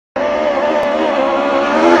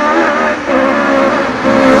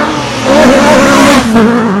That's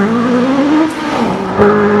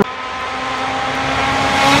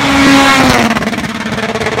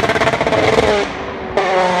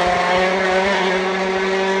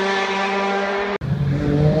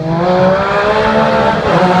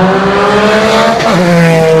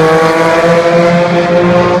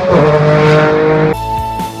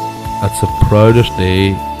the proudest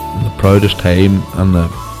day, the proudest time, and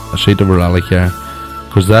I say to Rally here,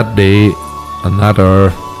 because that day and that hour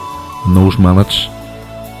and those minutes,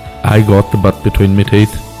 I got the bit between my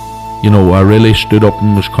teeth. You know, I really stood up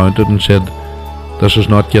and was counted and said, this is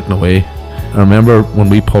not getting away. I remember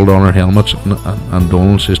when we pulled on our helmets and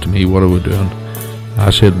Donald says to me, what are we doing?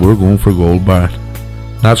 I said, we're going for gold, Barrett.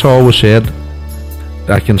 That's all was said.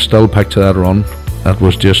 I can still picture that run. That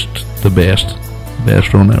was just the best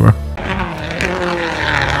run ever.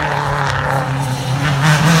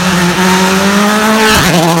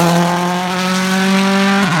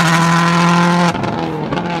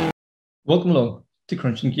 Welcome along to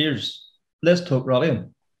Crunching Gears. Let's talk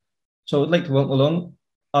rallying. So I'd like to welcome along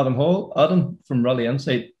Adam Hall. Adam from Rally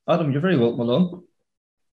Insight. Adam, you're very welcome along.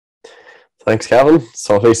 Thanks, Kevin. It's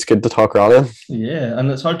always good to talk rallying. Yeah, and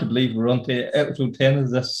it's hard to believe we're on to episode 10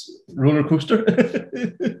 of this roller coaster.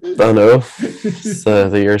 I know. It's, the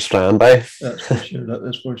year's flying by. That's for sure. That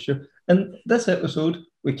is for sure. In this episode,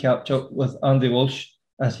 we catch up with Andy Walsh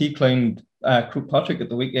as he climbed Kirkpatrick at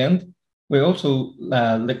the weekend. We also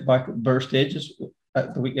look back at Burr Stages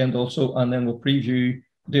at the weekend also, and then we'll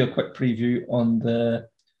do a quick preview on the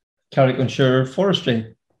Carrick-on-Suir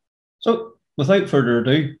Forestry. So without further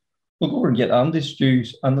ado, we'll go over and get Andy's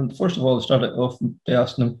views. And then first of all, I started off by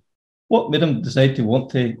asking him, what made him decide to want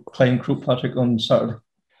to climb Kirkpatrick on Saturday?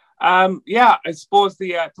 I suppose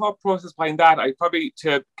the thought process behind that,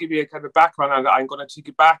 to give you a kind of background, I'm going to take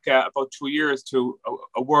you back about 2 years to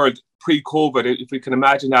a world pre-COVID, if we can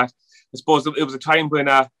imagine that. I suppose it was a time when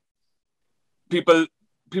people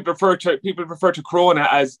refer to Corona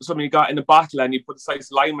as something you got in a bottle and you put a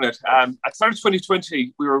slice of lime in it. At the start of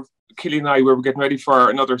 2020, Killy and I were getting ready for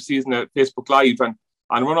another season at Facebook Live, and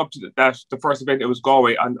run up to that, the first event, it was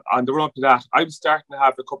Galway, and the run up to that, I was starting to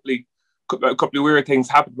have a couple of weird things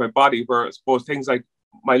happen to my body, where I suppose things like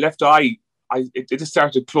my left eye, it just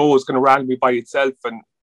started to close kind of randomly by itself, and a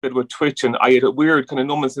bit of a twitch, and I had a weird kind of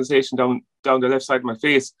numbing sensation down the left side of my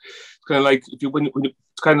face. It's kind of like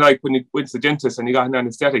when you went to the dentist and you got an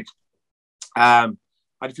anaesthetic. I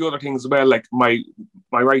had a few other things as well, like my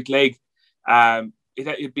right leg.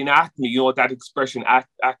 It'd been at me, that expression at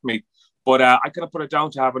me. But I kind of put it down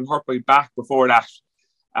to having hurt my back before that.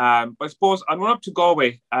 But I suppose I went up to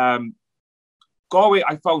Galway. Galway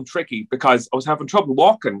I found tricky because I was having trouble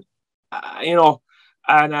walking,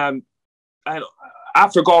 and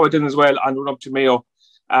after Galway then as well, and went up to Mayo.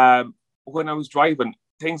 When I was driving,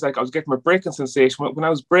 things like I was getting my braking sensation. When I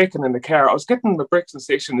was braking in the car, I was getting the brake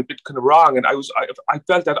sensation a bit kind of wrong, and I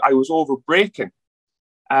felt that I was over braking,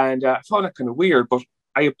 and I found that kind of weird. But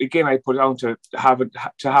I put it down to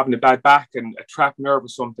having a bad back and a trapped nerve or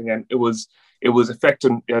something, and it was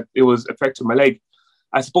affecting my leg.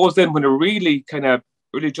 I suppose then when it really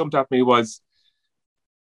jumped at me was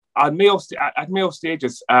at Mayo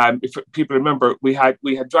Stages. If people remember, we had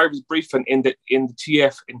drivers briefing in the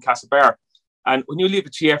TF in Castlebar, and when you leave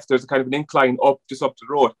the TF, there's a kind of an incline just up the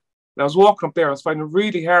road. And I was walking up there, I was finding it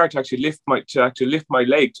really hard to actually lift my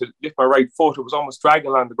leg, to lift my right foot. It was almost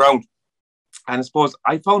dragging along the ground. And I suppose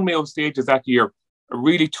I found Mayo Stages that year a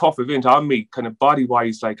really tough event on me, kind of body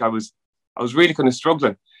wise. Like I was really kind of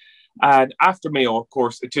struggling. And after Mayo, of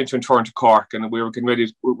course, attention turned to Cork, and we were getting ready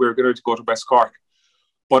to go to West Cork.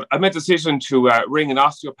 But I made a decision to ring an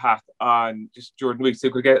osteopath just during the week so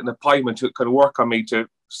I could get an appointment to kind of work on me to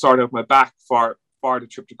sort out my back for the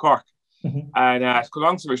trip to Cork. Mm-hmm. And to cut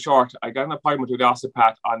long story short, I got an appointment with the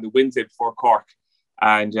osteopath on the Wednesday before Cork.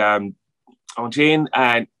 And I went in,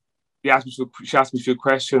 and she asked me a few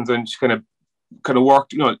questions, and she kind of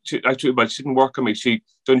worked, she didn't work on me. She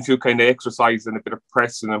done a few kind of exercises and a bit of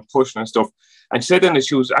pressing and pushing and stuff. And she said then that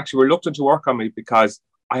she was actually reluctant to work on me because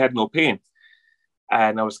I had no pain.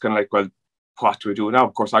 And I was kind of like, well, what do we do now?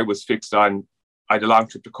 Of course, I was fixed on, I had a long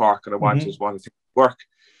trip to Cork and I wanted to work.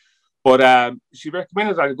 But she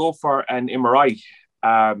recommended I go for an MRI.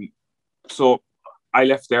 So I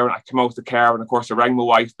left there and I came out of the car, and of course I rang my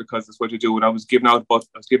wife because that's what you do. And I was giving out about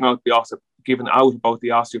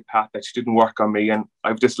the osteopath that she didn't work on me, and I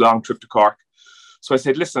have this long trip to Cork. So I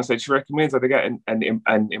said, she recommends that I get an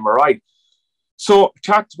MRI. So I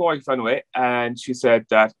chatted to my wife anyway, and she said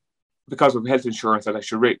that because of health insurance that I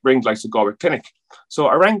should ring like the Galway Clinic. So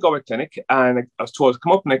I rang Galway Clinic, and I was told to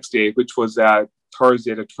come up next day, which was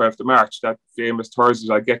Thursday, the 12th of March, that famous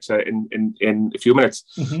Thursday I'll get to in a few minutes.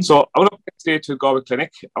 Mm-hmm. So I went up the next day to Galway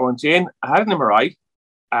Clinic. I went in, I had an MRI,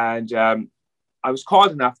 and I was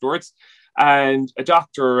called in afterwards, and a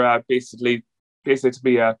doctor basically to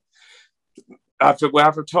me, after we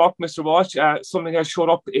have a talk, Mr. Walsh, something has showed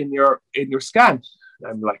up in your scan.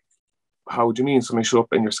 I'm like, how do you mean something showed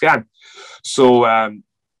up in your scan? So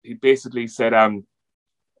he basically said,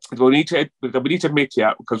 we need to admit you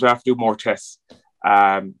because we have to do more tests.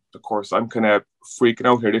 Of course, I'm kind of freaking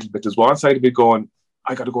out here a little bit. There's one side of me going,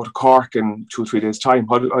 I got to go to Cork in 2-3 days' time.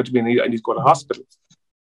 How do you mean I need to go to hospital?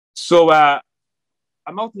 So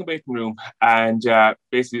I'm out in the waiting room, and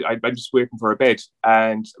basically I'm just waiting for a bed.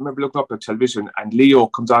 And I remember looking up at television, and Leo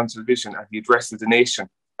comes on television, and he addresses the nation.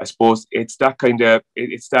 I suppose it's that kind of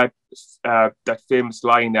that famous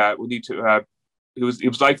line. We need to. It was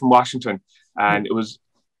live from Washington, and it was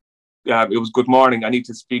good morning. I need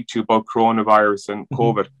to speak to you about coronavirus and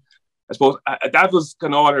COVID. I suppose that was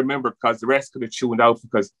kind of all I remember, because the rest could have tuned out,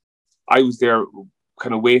 because I was there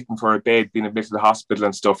kind of waiting for a bed, being admitted to the hospital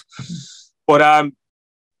and stuff. But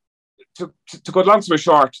to cut long story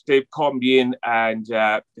short, they called me in, and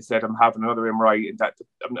they said I'm having another MRI, and that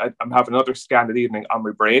I'm having another scan that evening on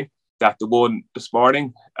my brain, that the one this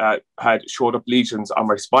morning had showed up lesions on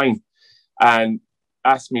my spine, and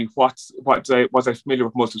asked me was I familiar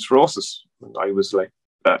with multiple sclerosis. And I was like,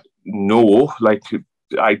 no, like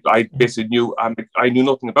I basically knew I knew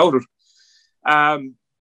nothing about it.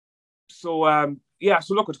 So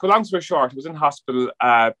look, to cut long story short, I was in hospital.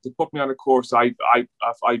 They put me on a course of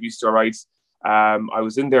IV steroids. I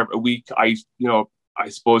was in there a week. I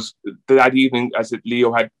suppose that evening, as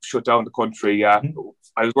Leo had shut down the country, I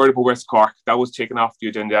was worried about West Cork. That was taken off the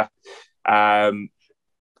agenda.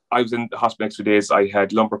 I was in the hospital next 2 days. I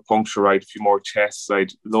had lumbar puncture. I had a few more tests. I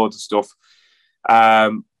had loads of stuff. I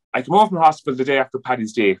came home from the hospital the day after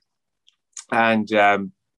Paddy's Day, and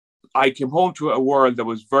I came home to a world that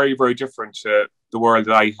was very, very different to the world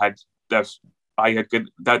that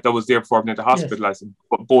that was there before I went into hospital. Yes.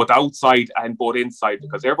 Both outside and both inside,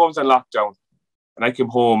 because everyone was in lockdown, and I came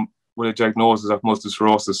home with a diagnosis of multiple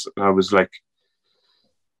sclerosis, and I was like,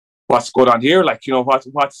 what's going on here? Like,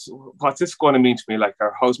 what's this going to mean to me? Like,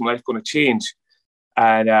 how's my life going to change?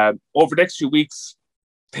 And over the next few weeks,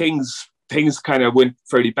 things kind of went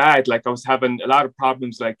fairly bad. Like, I was having a lot of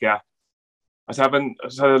problems. Like, I had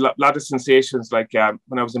a lot of sensations. Like,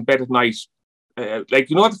 when I was in bed at night, like,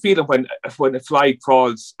 you know the feeling when a fly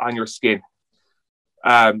crawls on your skin.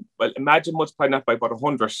 Well, imagine multiplying that by about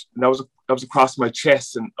 100. And that was across my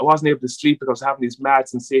chest, and I wasn't able to sleep because I was having these mad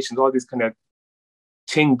sensations, all these kind of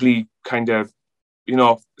tingly kind of,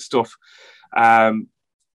 stuff. I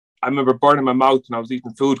remember burning my mouth when I was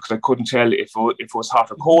eating food, because I couldn't tell if it was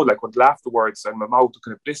hot or cold. I couldn't laugh afterwards, and my mouth would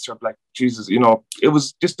kind of blister. I'm like, Jesus, it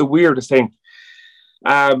was just the weirdest thing.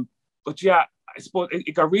 But yeah, I suppose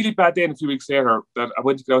it got really bad then a few weeks later, that I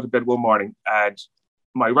went to get out of bed one morning, and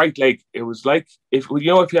my right leg, it was like, if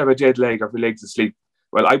you have a dead leg or if your leg's asleep.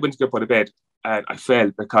 Well, I went to get out of bed, and I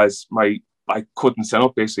fell because I couldn't stand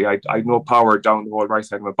up, basically. I had no power down the whole right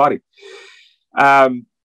side of my body.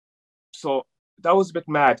 So that was a bit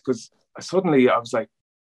mad, because suddenly I was like,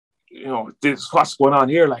 this what's going on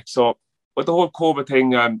here? Like, so with the whole COVID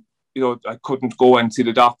thing, I couldn't go and see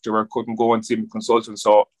the doctor, or couldn't go and see my consultant.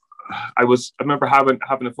 So I remember having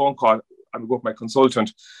a phone call. I would go with my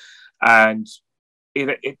consultant, and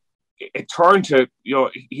it turned to,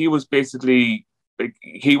 he was basically, like,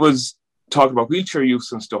 he was talking about wheelchair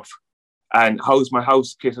use and stuff, and how's my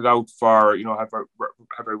house kitted out for,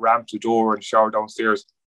 have a ramp to door and shower downstairs.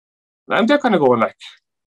 And I'm there kind of going like,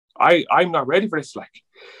 I'm not ready for this, like.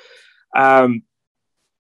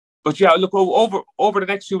 But yeah, look, over the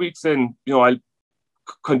next few weeks, then, I'll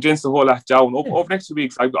condense the whole lot down. Over the next 2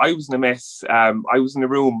 weeks, I was in a mess. I was in a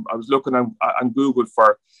room. I was looking on Google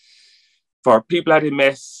for people that had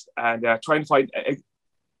MS, and trying to find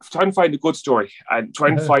a good story, and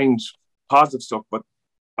trying to find positive stuff, but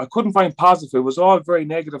I couldn't find positive. It was all very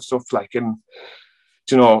negative stuff, like, and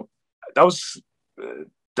that was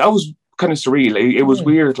kind of surreal. It was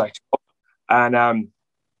weird, like, and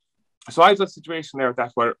so I was in a situation there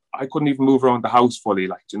where I couldn't even move around the house fully,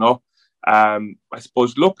 like, I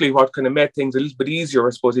suppose luckily what kind of made things a little bit easier,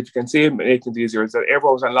 I suppose, if you can say make things easier, is that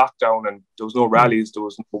everyone was on lockdown, and there was no rallies, there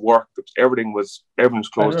was no work, everything was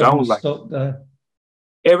closed down, like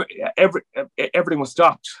everything was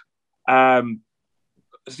stopped. So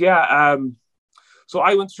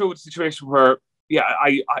I went through a situation where,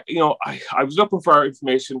 I was looking for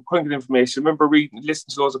information, couldn't get information. I remember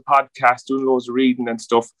listening to loads of podcasts, doing loads of reading and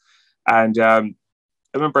stuff, and I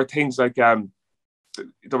remember things like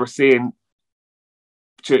they were saying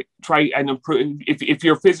to try and improve. If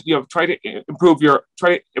you're physically, try to improve your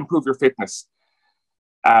fitness.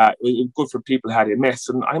 It was good for people who had MS,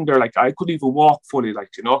 and I'm there like I couldn't even walk fully, like,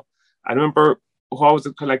 you know. I remember what was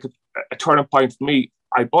kind of like a turning point for me.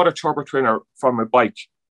 I bought a turbo trainer for my bike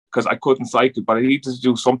because I couldn't cycle, but I needed to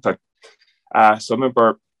do something. So I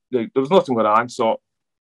remember there was nothing going on, so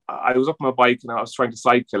I was up on my bike and I was trying to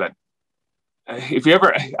cycle. And if you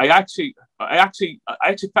ever, I actually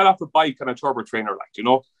fell off a bike on a turbo trainer, like, you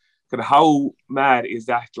know, kind of how mad is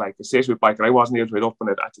that? Like a stationary bike, and I wasn't able to get up on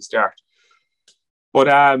it at the start. But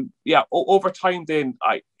over time, then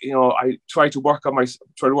I tried to work on my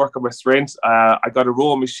strength. I got a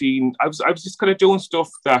row machine. I was just kind of doing stuff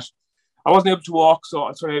that I wasn't able to walk, so I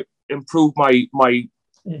was trying to improve my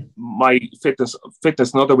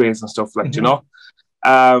fitness in other ways and stuff, like, you know.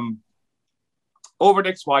 Over the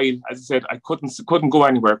next while, as I said, I couldn't go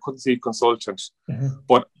anywhere, couldn't see a consultant.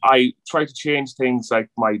 But I tried to change things like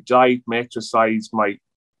my diet, my exercise, my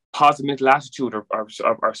positive mental attitude or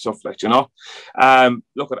stuff, like, you know.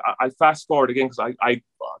 Look, I'll fast forward again because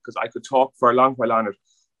I could talk for a long while on it.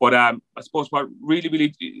 But I suppose what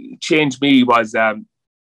really changed me was I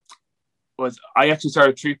actually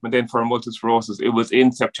started treatment then for multiple sclerosis. It was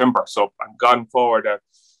in September, so I'm gone forward a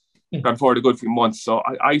good few months. So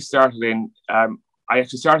I started in I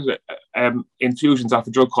actually started infusions of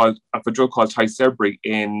a drug called Tysabri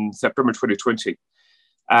in September 2020,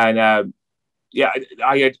 and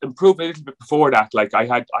I had improved a little bit before that. Like I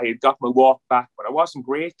had got my walk back, but I wasn't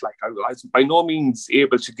great. Like I was by no means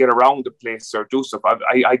able to get around the place or do stuff.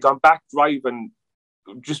 I gone back driving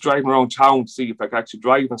around town to see if I could actually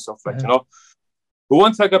drive and stuff, like, you know. But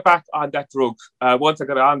once I got back on that drug, once I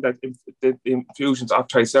got on that the infusions of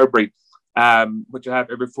Tysabri, which I have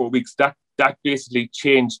every 4 weeks, that basically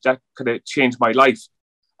changed my life.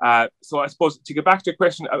 So I suppose to get back to the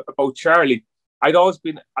question about Charlie, I'd always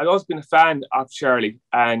been a fan of Charlie,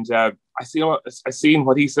 and I seen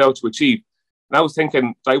what he set out to achieve, and I was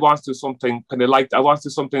thinking I want to do something kind of like that. I want to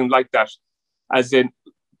do something like that, as in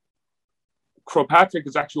Croagh Patrick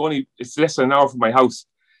is actually it's less than an hour from my house,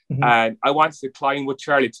 and I wanted to climb with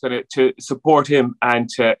Charlie to support him and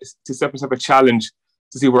to set myself a challenge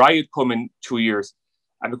to see where I had come in 2 years.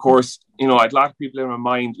 And of course, you know, I had a lot of people in my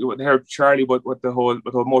mind. They heard Charlie, but with the whole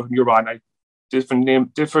Motor Neuron,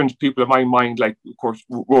 different people in my mind, like, of course,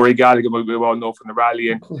 Rory Gallagher, we all know from the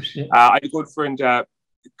rally. And I had a good friend,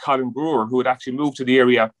 Colin Brewer, who had actually moved to the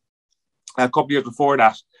area a couple of years before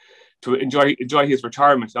that to enjoy his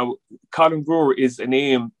retirement. Now, Colin Brewer is a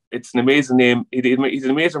name. It's an amazing name. He's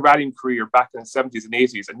an amazing rallying career back in the 70s and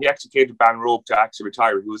 80s, and he actually came to Banrobe to actually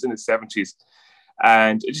retire. He was in his 70s.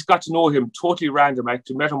 And I just got to know him totally random. I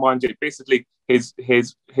actually met him one day. Basically, his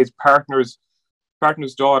partner's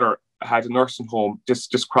daughter had a nursing home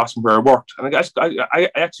just across from where I worked. And I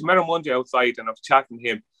actually met him one day outside, and I was chatting to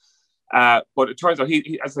him. But it turns out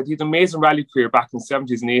he had an amazing rally career back in the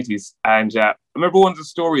 70s and 80s. And I remember one of the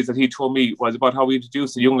stories that he told me was about how he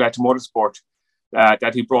introduced a young lad to motorsport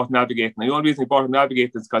that he brought navigating. And the only reason he brought him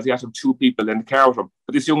navigating is because he had to have two people in the car with him.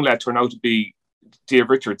 But this young lad turned out to be Dave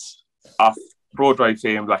Richards of ProDrive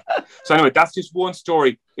fame. Like, so anyway, that's just one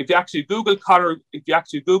story. If you actually Google Conor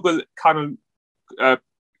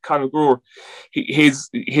Brewer, his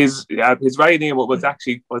right name was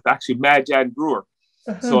actually Mad Jan Brewer.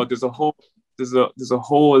 So there's a whole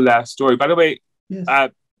story. By the way,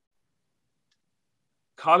 yes.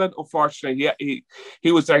 Colin, unfortunately,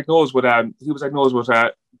 he was diagnosed with motor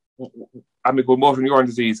neuron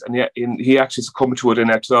disease, and he actually succumbed to it in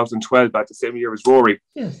 2012, at the same year as Rory.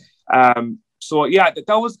 Yes. So yeah, that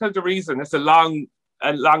was kind of the reason. It's a long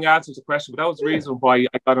answer to the question, but that was the reason why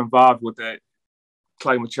I got involved with the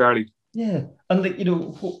Climb with Charlie. Yeah, and like, you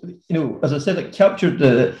know, as I said, it captured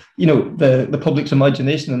the public's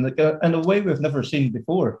imagination in a way we've never seen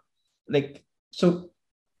before. Like, so,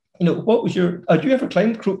 you know, what was had you ever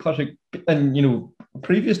climbed Croagh Patrick and, you know,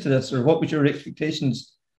 previous to this, or what was your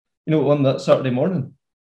expectations, you know, on that Saturday morning?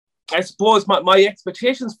 I suppose my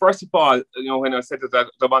expectations, first of all, you know, when I said that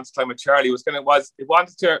I wanted to climb with Charlie, I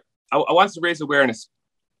wanted to raise awareness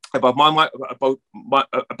about my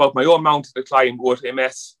own mountain to climb with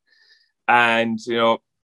MS, and, you know,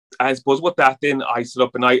 I suppose with that, then I set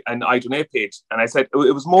up an iDonate page, and I said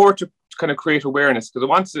it was more to kind of create awareness, because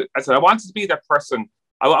I wanted to be that person.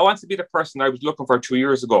 I wanted to be the person I was looking for 2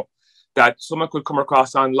 years ago, that someone could come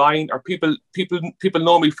across online, or people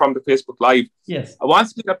know me from the Facebook Live. Yes. I want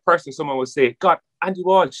to be that person someone would say, God, Andy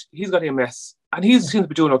Walsh, he's got MS, and he seems to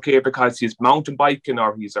be doing okay because he's mountain biking,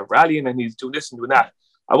 or he's rallying, and he's doing this and doing that.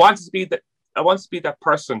 I want to be that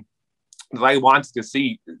person that I wanted to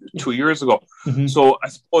see 2 years ago. Mm-hmm. So I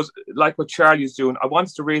suppose, like what Charlie is doing, I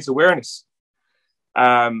wanted to raise awareness.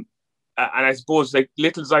 And I suppose, like,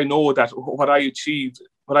 little as I know that what I achieved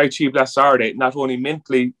last Saturday, not only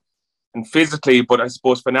mentally and physically, but I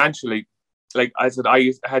suppose financially, like I said,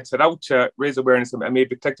 I had set out to raise awareness and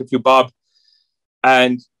maybe collect a few bob.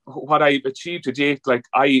 And what I've achieved to date, like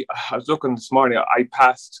I was looking this morning, I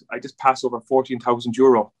just passed over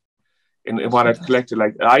 €14,000 in what I've collected.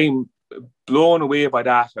 Like, I'm blown away by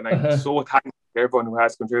that, and I'm so thankful to everyone who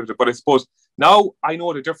has contributed. But I suppose now I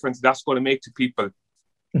know the difference that's going to make to people.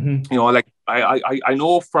 Mm-hmm. You know, like I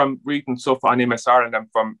know from reading stuff on MSR and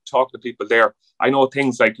from talking to people there, I know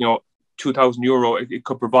things like, you know, €2,000 it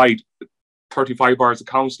could provide 35 hours of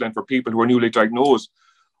counselling for people who are newly diagnosed,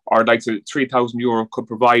 or like €3,000 could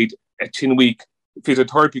provide a 10-week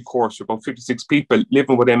physiotherapy course for about 56 people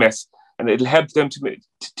living with MS, and it'll help them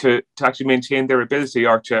to actually maintain their ability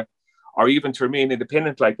or even to remain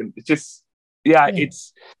independent. Like, and it's just,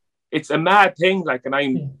 it's a mad thing. Like, and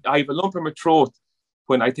I have a lump in my throat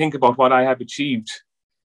when I think about what I have achieved.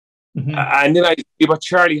 Mm-hmm. And then I see what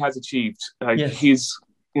Charlie has achieved. Like, he's,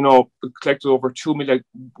 you know, collected over 2 million.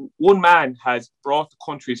 One man has brought the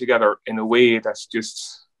country together in a way that's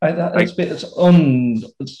just... It's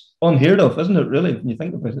unheard of, isn't it, really, when you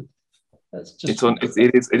think about it? It's just...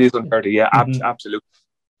 It is unheard of, yeah. Mm-hmm.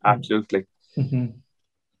 Absolutely. Mm-hmm.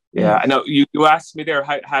 Yeah, I know you asked me there,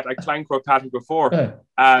 had I climbed Croagh Patrick before?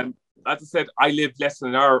 As I said, I live less than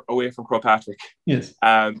an hour away from Croagh Patrick. Yes.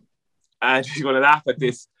 And you're going to laugh at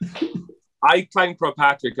this. I climbed Croagh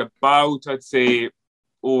Patrick about, I'd say,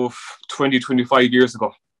 20, 25 years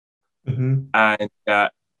ago. Mm-hmm. And,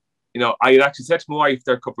 you know, I had actually said to my wife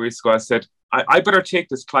there a couple of weeks ago, I said, I better take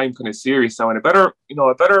this climb kind of serious now, and I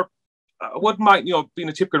wouldn't mind, you know, being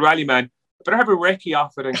a typical rally man, I better have a recce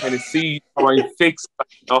off it and kind of see how I'm fixed.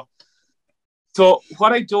 You know? So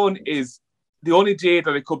what I done is, the only day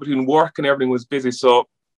that I could between work and everything was busy. So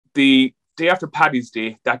the day after Paddy's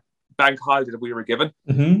Day, that bank holiday that we were given,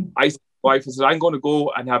 mm-hmm. I said to my wife, I said, I'm going to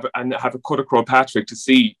go and have a cut of Croagh Patrick to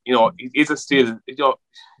see, you know, is it still, you know,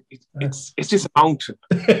 it's just a mountain.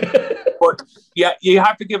 But yeah, you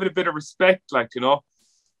have to give it a bit of respect, like, you know.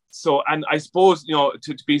 So, and I suppose, you know,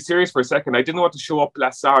 to be serious for a second, I didn't want to show up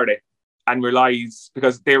last Saturday and realize,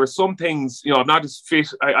 because there were some things, you know, I'm not as fit.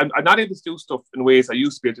 I'm not able to do stuff in ways I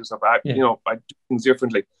used to be able to do stuff. You know, I do things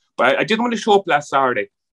differently. But I didn't want to show up last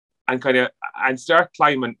Saturday and start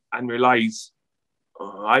climbing and realize,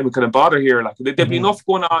 I'm kind of bother here. Like, there'd be enough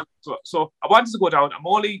going on. So I wanted to go down. I'm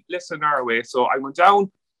only less than an hour away. So I went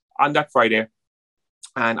down on that Friday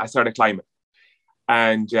and I started climbing.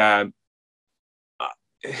 And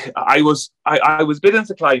I was bidding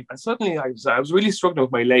to climb, and suddenly I was really struggling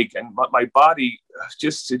with my leg, and my body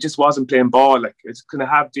just wasn't playing ball. Like, it's gonna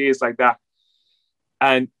have days like that.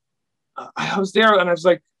 And I was there, and I was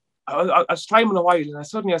like, I was climbing a while, and I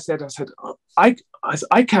said,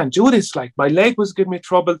 I can't do this. Like, my leg was giving me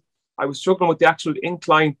trouble. I was struggling with the actual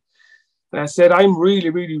incline, and I said, I'm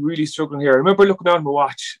really, really, really struggling here. I remember looking down at my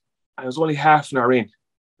watch, and I was only half an hour in.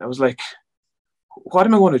 I was like, what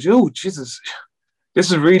am I going to do? Jesus. This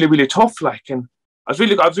is really, really tough. Like, and I was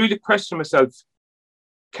really questioning myself,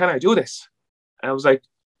 can I do this? And I was like,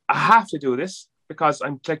 I have to do this because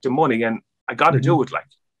I'm collecting money and I got to do it. Like,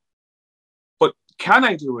 but can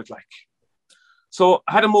I do it? Like, so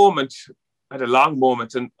I had a long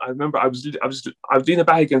moment, and I remember I was leaning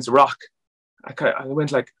back against a rock. I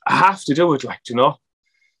went like, I have to do it. Like, you know.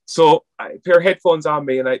 So I pair of headphones on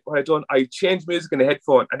me, and I changed music in the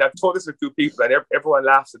headphone, and I've told this to a few people, and everyone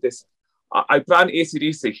laughs at this. I put on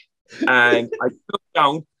AC/DC, and I looked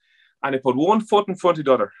down, and I put one foot in front of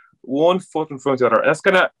the other. And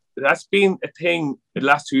that's been a thing the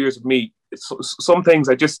last 2 years of me. Some things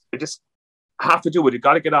I just have to do it. You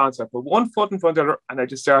got to get on. So I put one foot in front of the other, and I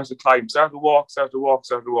just started to climb, started to walk.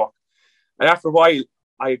 And after a while,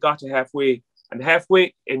 I got to halfway, and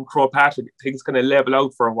halfway in Croagh Patrick, things kind of level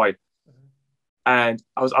out for a while. And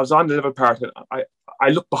I was on the level part, and I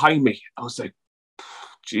looked behind me. I was like,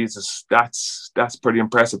 Jesus, that's pretty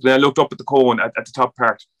impressive. Then I looked up at the cone at the top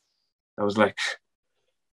part. I was like,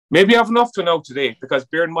 maybe I have enough to know today, because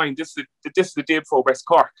bear in mind, this is the day before West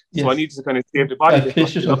Cork. So I needed to kind of save the body.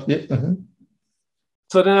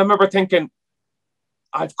 So then I remember thinking,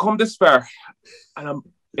 I've come this far, and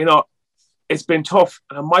it's been tough,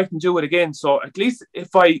 and I mightn't do it again. So at least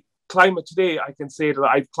if I climb it today, I can say that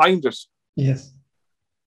I've climbed it. Yes.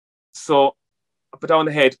 So I put down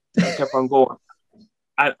the head and kept on going.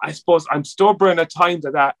 And I suppose I'm stubborn at times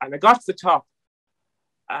at that. And I got to the top,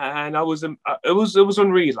 and it was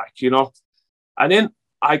unreal, like, you know. And then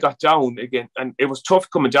I got down again, and it was tough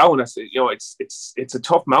coming down. I said, it's a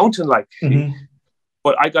tough mountain, like. Mm-hmm.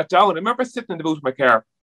 But I got down. I remember sitting in the boot of my car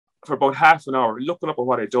for about half an hour, looking up at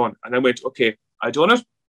what I'd done, and I went, okay, I done it.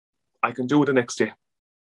 I can do it the next day.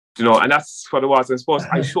 And that's what it was. I suppose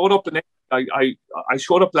I showed up I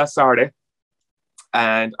showed up last Saturday,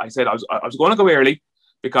 and I said I was going to go early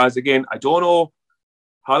because, again, I don't know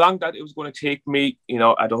how long that it was going to take me.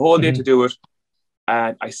 I had a whole day to do it,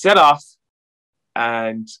 and I set off.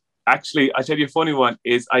 And actually, I tell you a funny one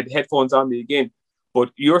is I had headphones on me again.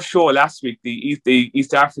 But your show last week, the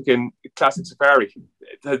East African Classic Safari,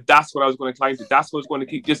 that's what I was going to climb to. That's what I was going to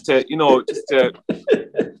keep just to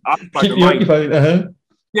occupy keep you occupied. Uh-huh.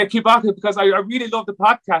 Yeah, keep occupied, because I really love the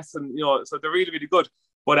podcasts, and so they're really, really good.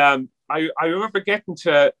 But I remember getting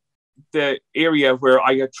to the area where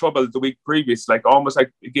I had trouble the week previous, like almost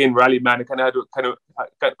like, again, Rally Man. I kind of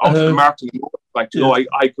got off the mark to the north, like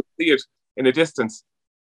I could see it in a distance.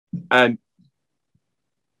 And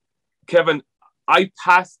Kevin, I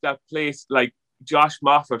passed that place like Josh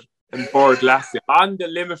Moffat and Bird last year on the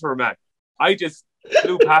limiter, man. I just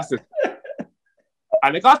flew past it,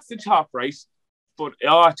 and I got to the top, right? But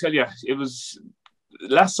I tell you, it was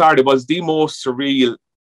last Saturday was the most surreal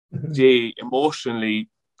day emotionally,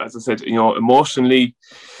 as I said, emotionally,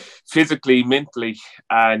 physically, mentally.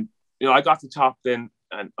 And I got to the top then,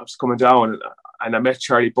 and I was coming down, and I met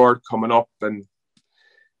Charlie Bird coming up, and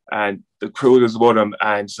the crew was with him,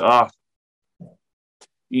 and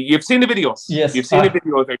you've seen the videos. Yes, you've seen the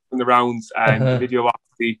videos in the rounds, and the video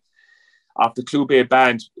of the Clue Bay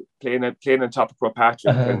band playing on top of Croagh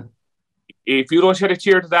Patrick. And if you don't shed a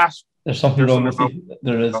tear to that, there's something wrong with you.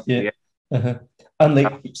 There is, yeah. And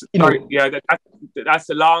that's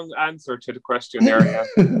a long answer to the question there. Yeah.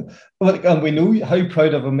 Well, and we know how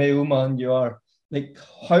proud of a Mayo man you are. Like,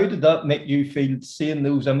 how did that make you feel seeing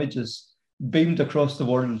those images beamed across the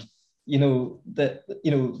world?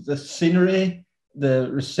 The scenery, the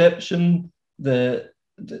reception, the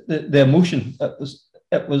emotion.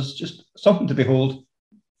 It was just something to behold.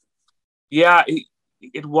 Yeah,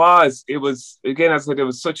 it was. It was, again, as I said, it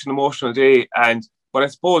was such an emotional day. But I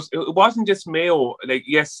suppose it wasn't just Mayo. Like,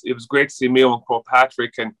 yes, it was great to see Mayo and Croagh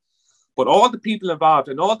Patrick, but all the people involved,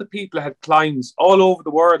 and all the people had climbs all over the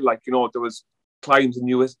world. Like, there was climbs in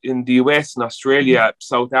the US and Australia,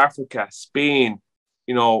 South Africa, Spain,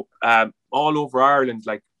 all over Ireland.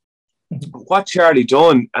 Like, what Charlie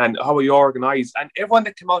done and how he organised, and everyone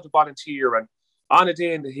that came out to volunteer. And on a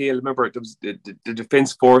day in the hill, remember, there was the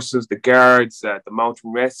Defence Forces, the Guards, the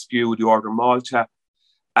Mountain Rescue, the Order Malta,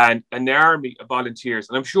 and an army of volunteers.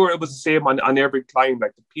 And I'm sure it was the same on every climb,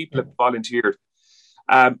 like the people that volunteered.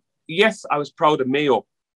 Yes, I was proud of Mayo,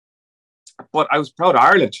 but I was proud of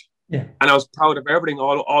Ireland. Yeah. And I was proud of everything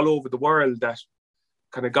all over the world that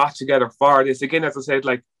kind of got together for this. Again, as I said,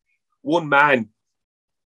 like one man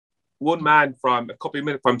from a couple of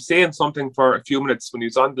minutes, from saying something for a few minutes when he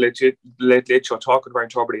was on the late show talking to Ryan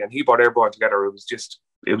Tubridy, and he brought everyone together. It was just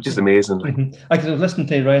amazing. Like. I was listening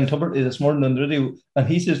to Ryan Tubridy this morning on the radio, and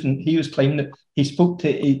he says when he was climbing it, he spoke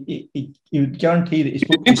to, he would guarantee that he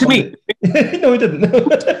spoke to me. No, he didn't.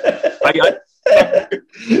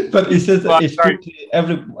 But he says that he spoke to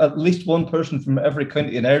at least one person from every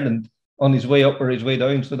county in Ireland on his way up or his way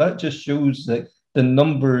down. So that just shows the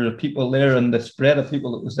number of people there and the spread of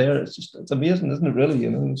people that was there. It's amazing, isn't it,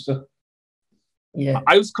 really? So yeah.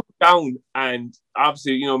 I was coming down, and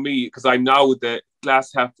obviously, me, because I'm now the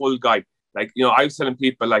glass half full guy. Like, I was telling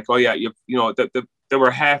people, like, oh yeah, they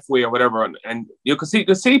were halfway or whatever, and you could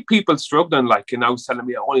see people struggling, like, and I was telling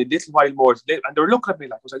me only a little while more, and they were looking at me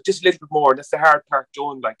like, I was like, just a little bit more. That's the hard part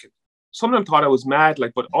done. Like, some of them thought I was mad,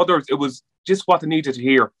 like, but others, it was just what they needed to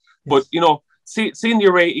hear. Yes. But seeing the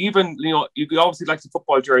array, even you obviously like the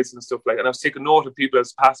football jerseys and stuff like, and I was taking note of people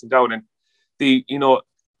as passing down, and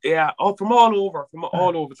from all over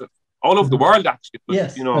the world, actually. But,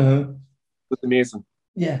 yes. It was amazing.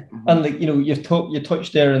 Yeah, and like you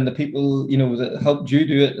touched there, and the people that helped you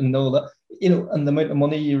do it, and all that, and the amount of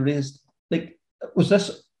money you raised. Like, was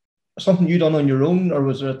this something you done on your own, or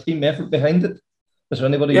was there a team effort behind it? Was there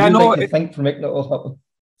anybody to thank for making it all happen?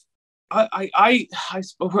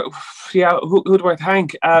 Who do I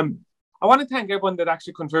thank? I want to thank everyone that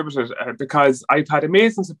actually contributed, because I've had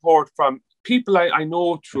amazing support from people I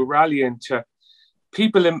know through rallying, to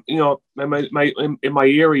people in my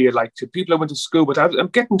area, like to people I went to school with. I'm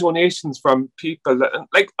getting donations from people that,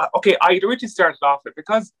 like, okay, I originally started off it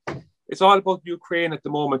because it's all about Ukraine at the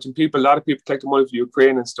moment, and a lot of people collect money for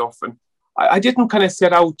Ukraine and stuff, and I didn't kind of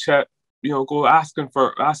set out to go asking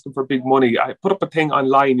for big money. I put up a thing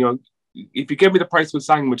online, if you give me the price of a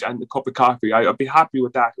sandwich and a cup of coffee, I'd be happy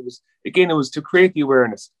with that. It was to create the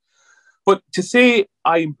awareness. But to say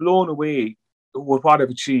I'm blown away with what I've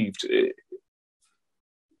achieved,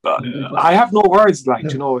 I have no words.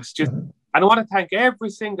 It's just, and I want to thank every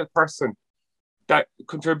single person that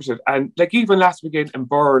contributed. And like even last weekend in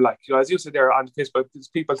Burr, as you said there on Facebook, there's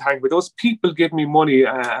people thank me. Those people give me money,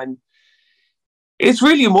 and it's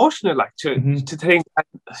really emotional, to think,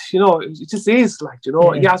 it just is, I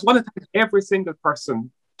just want to thank every single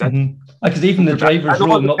person. Because even the drivers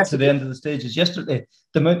rolling up to the end of the stages yesterday,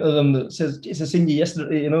 the amount of them that says, "Jesus, I seen you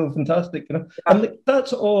yesterday," fantastic, and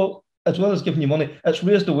that's all, as well as giving you money, it's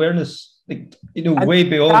raised awareness, way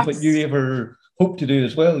beyond what you ever hoped to do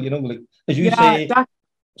as well, as you say,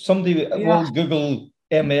 somebody will Google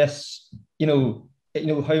MS, how am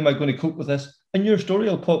I going to cope with this? And your story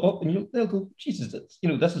will pop up, and they'll go, Jesus,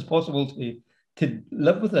 this is possible to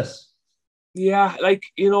live with this. Yeah, I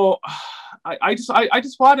just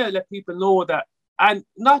want to let people know that, and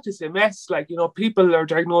not just MS, people are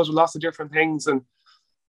diagnosed with lots of different things, and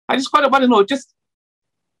I just want to know, just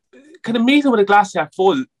kind of meet them with a glass half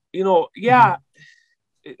full. It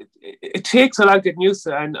takes a lot of getting used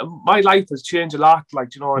to, and my life has changed a lot,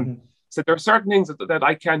 and so there are certain things that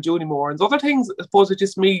I can't do anymore, and other things, I suppose, it's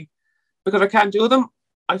just me. Because I can't do them,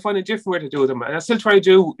 I find a different way to do them, and I still try to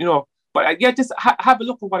do, but just have a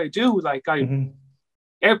look at what I do.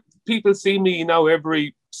 People see me now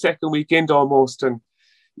every second weekend almost, and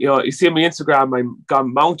you see on my Instagram, I'm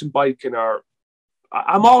gone mountain biking, or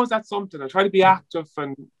I'm always at something. I try to be active,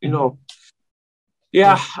 and I want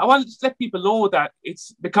to just let people know that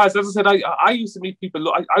it's because, as I said, I used to meet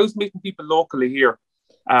people. I was meeting people locally here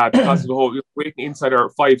because of the whole waiting inside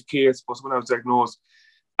our 5K, I suppose, when I was diagnosed.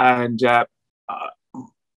 And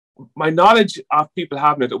my knowledge of people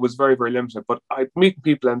having it was very, very limited. But I'd meet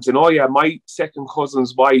people and saying, "Oh yeah, my second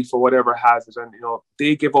cousin's wife or whatever has it, and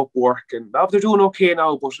they give up work, and they're doing okay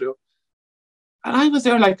now." But and I was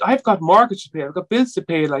there I've got mortgage to pay, I've got bills to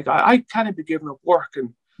pay. I can't be giving up work.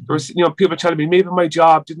 And there was people telling me maybe my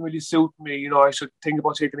job didn't really suit me. I should think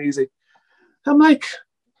about taking it easy. I'm like,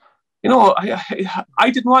 I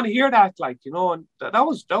didn't want to hear that, and that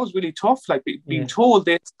was really tough, being told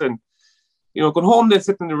this, and going home, then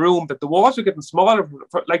sitting in the room, that the walls were getting smaller.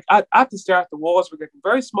 At the start, the walls were getting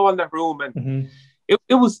very small in that room, and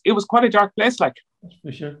it was quite a dark place, For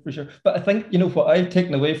sure. But I think what I've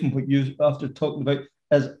taken away from what you after talking about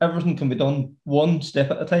is everything can be done one step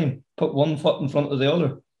at a time. Put one foot in front of the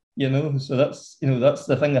other. So that's that's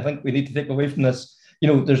the thing I think we need to take away from this.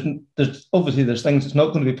 There's obviously there's things that's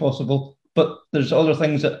not going to be possible, but there's other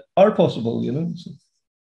things that are possible. So.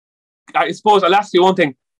 I suppose I'll ask you one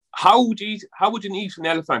thing: how would you eat an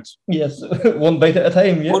elephant? Yes, one bite at a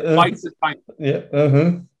time. Yeah, one bite at a time. Yeah,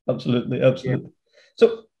 absolutely. Yeah.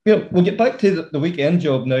 So we'll get back to the weekend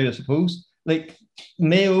job now. I suppose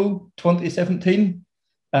Mayo 2017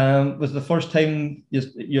 was the first time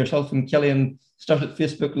yourself and Killian started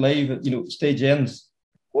Facebook Live at stage ends.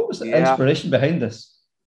 What was the inspiration behind this?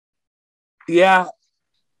 Yeah,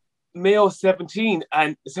 Mayo 17,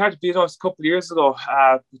 and it's hard to beat us a couple of years ago.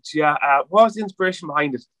 What was the inspiration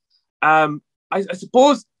behind it? I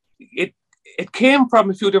suppose it came from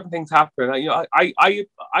a few different things happening. I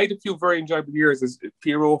had a few very enjoyable years as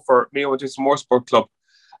PRO for Mayo Manchester Motorsport Club,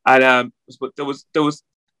 and but there was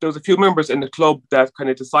a few members in the club that kind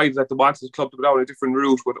of decided that they wanted the club to go down a different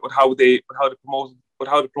route with how to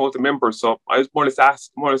promote the members. So I was more or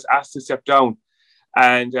less asked to step down,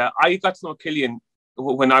 and I got to know Killian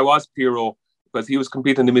when I was PRO because he was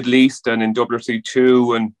competing in the Middle East and in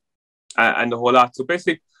WRC2 and the whole lot. So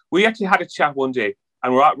basically, we actually had a chat one day,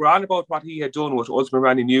 and we're on about what he had done with Ultimate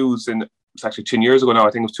Rally News, and it's actually 10 years ago now. I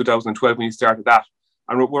think it was 2012 when he started that,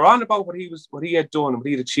 and we're on about what he had done and what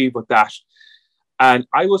he had achieved with that. And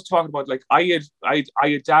I was talking about I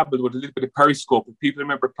had dabbled with a little bit of Periscope. If people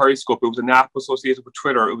remember Periscope, it was an app associated with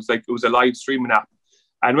Twitter. It was a live streaming app.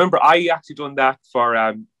 And remember, I actually done that for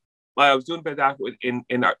I was doing a bit of that in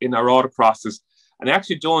our audit process, and I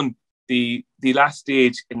actually done the last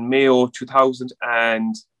stage in Mayo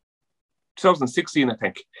 2016, I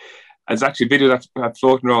think. And it's actually a video that's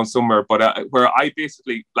floating around somewhere, but where I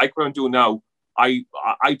basically, like what I'm doing now, I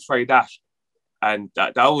tried that. And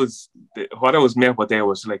that was what I was met with there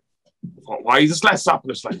was why is this less up? And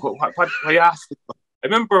it's what I asked. I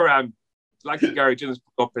remember Gary Ginness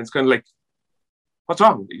put up, and it's kind of what's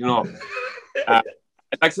wrong? And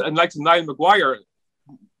Niall Maguire,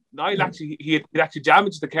 actually he actually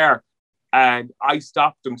damaged the car, and I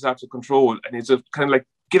stopped him out of control, and it's a kind of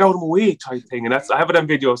get out of my way type thing. And I have it on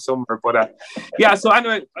video somewhere. But so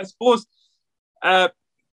anyway, I suppose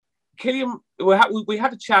Killian we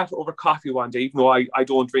had a chat over coffee one day, even though I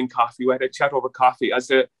don't drink coffee. We had a chat over coffee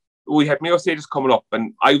we had Mayo Stages coming up,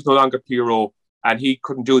 and I was no longer PRO, and he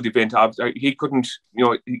couldn't do the event. He couldn't,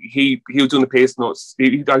 he was doing the pace notes.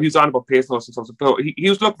 He was on about pace notes and stuff. So he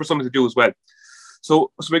was looking for something to do as well.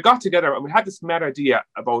 So we got together and we had this mad idea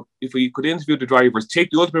about if we could interview the drivers,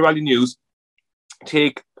 take the Ultimate Rally News,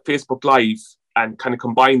 take Facebook Live, and kind of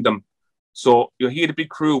combine them. So he had a big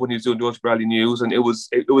crew when he was doing the Ultimate Rally News, and it was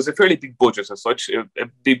a fairly big budget as such, a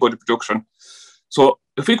big budget production. So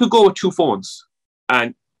if we could go with 2 phones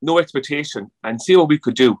and no expectation and see what we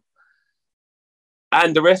could do,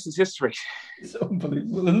 and the rest is history. It's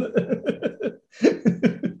unbelievable, isn't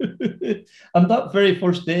it? And that very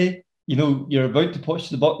first day, you're about to push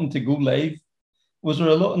the button to go live. Was there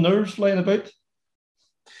a lot of nerves flying about?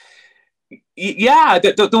 Yeah,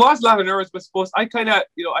 there was a lot of nerves, but I suppose I kind of,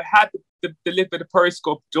 I had the little bit of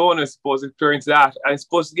Periscope done, I suppose, experience that. And I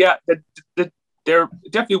suppose, yeah, there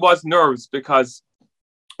definitely was nerves because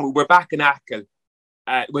we're back in Achill.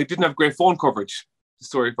 We didn't have great phone coverage, the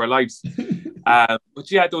story of our lives.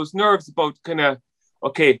 But yeah, those nerves about kind of,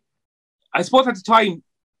 okay, I suppose at the time,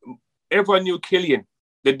 everyone knew Killian.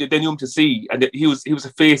 They knew him to see, and he was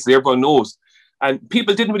a face that everyone knows. And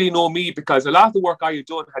people didn't really know me because a lot of the work I had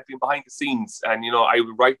done had been behind the scenes, and I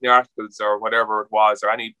would write the articles or whatever it was,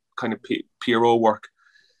 or any kind of PRO work.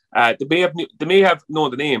 They may have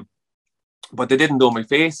known the name, but they didn't know my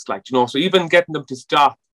face, So even getting them to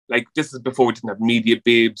stop, this is before we didn't have media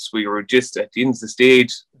babes. We were just at the end of the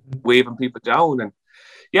stage, waving people down, and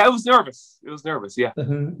yeah, it was nervous. It was nervous, yeah.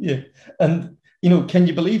 Yeah, and can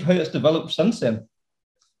you believe how it's developed since then?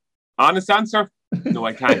 Honest answer, no,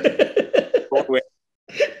 I can't.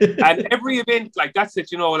 And every event, that's it,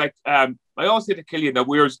 I always say to Killian that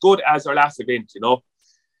we're as good as our last event,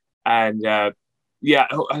 and yeah,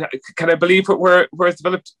 can I believe where it's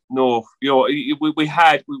developed? No, we've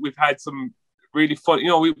had some really fun,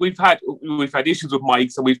 we've had issues with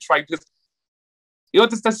mics, and we've tried to,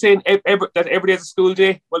 just that saying that every day is a school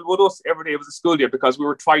day. Well, with us, every day was a school day because we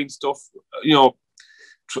were trying stuff,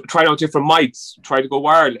 trying out different mics, try to go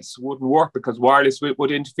wireless. Wouldn't work because wireless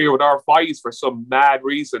would interfere with R5s for some mad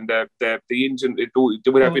reason. The engine, they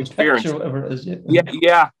would have interference. Or whatever it is,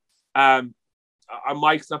 yeah. Our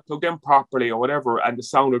mic's not plugged in properly or whatever, and the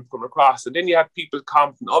sound would come across. And then you have people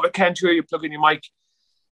commenting, "Oh, I can't hear you. Plug in your mic,"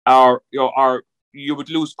 or you would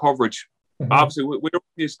lose coverage. Mm-hmm. Obviously, we're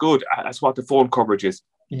really as good as what the phone coverage is.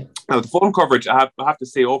 Yeah. Now, the phone coverage, I have to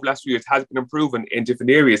say, over the last few years has been improving in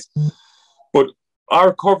different areas, but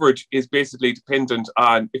our coverage is basically dependent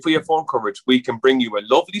on, if we have phone coverage, we can bring you a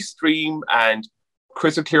lovely stream and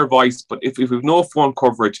crystal clear voice. But if we have no phone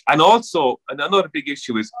coverage, and also another big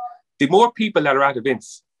issue is the more people that are at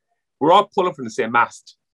events, we're all pulling from the same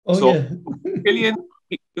mast. Killian,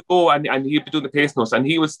 he'd go and he'd be doing the pace notes, and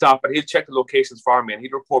he would stop and he'd check the locations for me, and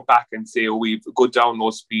he'd report back and say, "Oh, we've good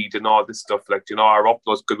download speed and all this stuff, our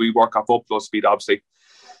uploads, could we work off upload speed, obviously,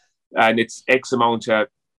 and it's X amount of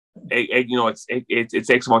it's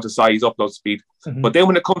X amount of size upload speed." Mm-hmm. But then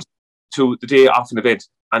when it comes to the day off an event,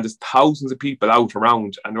 and there's thousands of people out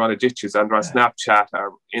around, and they're on the ditches, and they're on Snapchat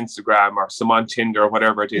or Instagram or some on Tinder or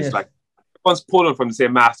whatever it is, everyone's pulling from the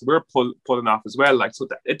same mast. We're pulling off as well, so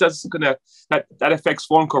that it does that affects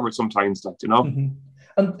phone coverage sometimes, Mm-hmm.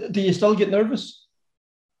 And do you still get nervous?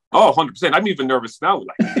 Oh, 100%. I'm even nervous now.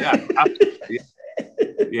 Yeah, absolutely.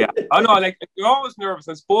 Yeah, I know. You're always nervous.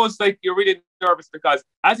 I suppose you're really nervous because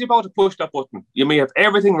as you're about to push that button, you may have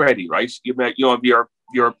everything ready, right? You may have your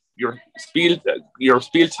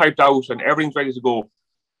spiel typed out and everything's ready to go,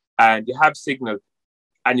 and you have signal,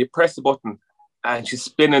 and you press the button, and she's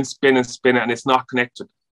spinning, and it's not connected,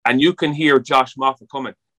 and you can hear Josh Moffat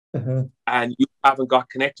coming, and you haven't got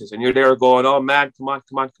connected, and you're there going, "Oh man, come on,"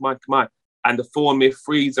 and the phone may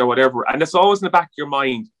freeze or whatever, and it's always in the back of your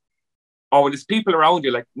mind. Oh, and there's people around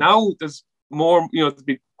you. Now there's more, there's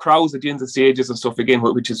big crowds at the end of the stages and stuff again,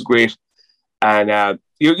 which is great. And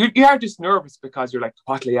you are just nervous because you're like,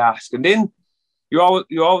 what will I ask? And then you're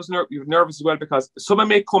always nervous as well because someone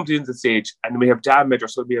may come to the end of the stage and they may have damage or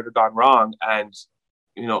something may have gone wrong. And,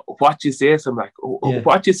 what do you say to someone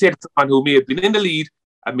what do you say to someone who may have been in the lead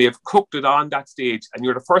and may have cooked it on that stage, and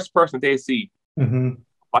you're the first person they see? Mm-hmm.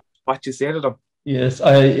 What do you say to them? Yes,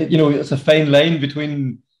 it's a fine line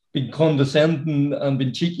between being condescending and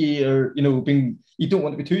being cheeky, or being, you don't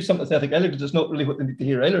want to be too sympathetic either, because it's not really what they need to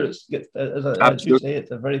hear either. As you say,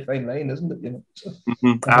 it's a very fine line, isn't it?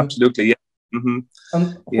 Absolutely, yeah. Mm-hmm.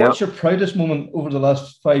 And what's your proudest moment over the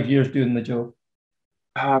last 5 years doing the job?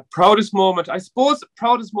 Proudest moment, I suppose.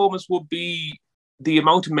 Proudest moments would be the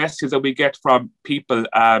amount of messages that we get from people,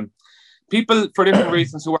 people for different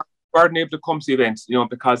reasons who are weren't able to come to the event,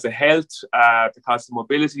 because of health, because of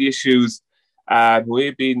mobility issues, who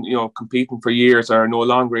have been, competing for years are no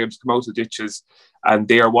longer able to come out of the ditches, and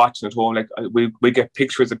they are watching at home. Like we get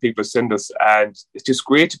pictures that people send us, and it's just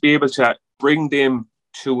great to be able to bring them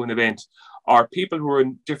to an event, or people who are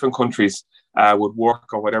in different countries would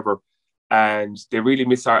work or whatever, and they really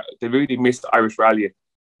miss Irish rallying,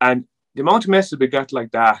 and the amount of messages we get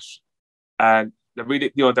like that, and they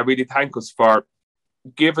really thank us for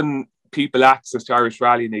giving people access to Irish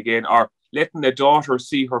rallying again, or letting a daughter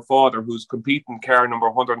see her father who's competing car number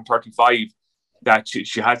 135, that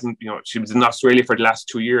she hasn't, she was in Australia for the last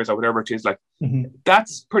 2 years or whatever it is. Like,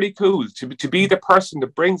 that's pretty cool to be the person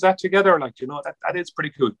that brings that together. Like, that is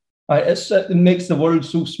pretty cool. It makes the world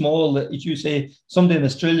so small that, as you say, somebody in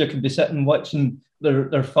Australia could be sitting watching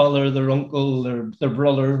their father, their uncle, their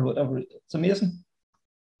brother, whatever. It's amazing.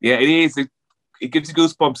 Yeah, it is. It gives you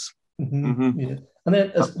goosebumps. Yeah. And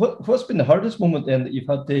then, what's been the hardest moment then that you've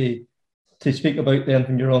had to speak about then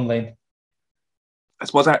when you're online? I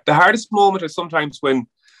suppose the hardest moment is sometimes when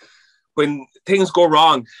things go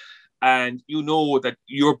wrong, and that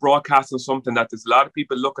you're broadcasting something that there's a lot of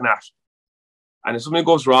people looking at, and if something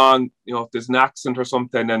goes wrong, if there's an accident or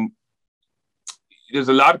something, and there's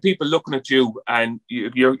a lot of people looking at you, and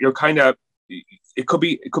you're kind of, it could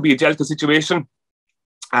be a delicate situation,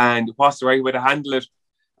 and what's the right way to handle it,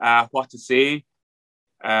 what to say,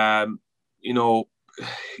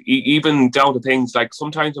 even down to things like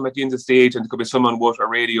sometimes I'm at the end of the stage and there could be someone with a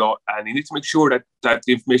radio, and you need to make sure that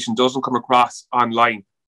the information doesn't come across online,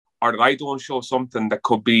 or that I don't show something that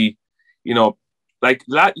could be, you don't want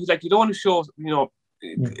to show,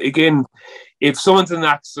 again, if someone's in an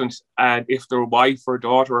accident and if their wife or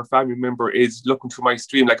daughter or family member is looking through my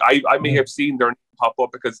stream, like I may have seen their name pop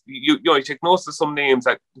up, because you take notice of some names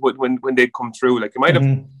that when they come through, like you might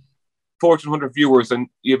have 1,400 viewers, and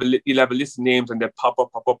you'll have a list of names, and they pop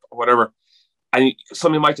up or whatever, and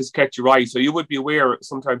something might just catch your eye. So you would be aware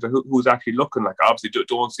sometimes of who's actually looking. Like, obviously,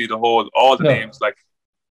 don't see all the names, like,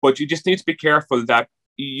 but you just need to be careful that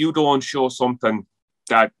you don't show something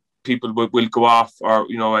that people will go off, or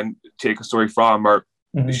and take a story from, or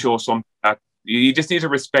show something that you just need to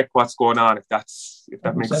respect what's going on. If that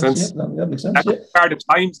makes sense. Yeah, that makes sense. That's part of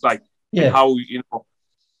times, like, how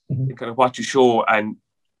kind of what you show, and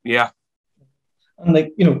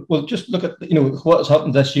And we'll just look at what's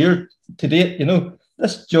happened this year to date.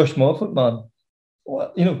 This Josh Moffat man,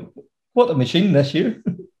 what a machine this year.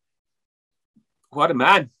 What a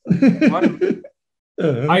man! I'm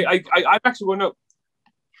actually running out.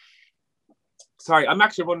 Sorry, I'm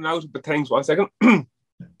actually running out of the things. 1 second. I'm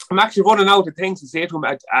actually running out of things to say to him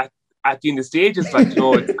at the end of stages, like,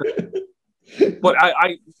 But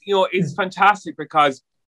it's fantastic, because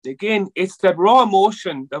again, it's that raw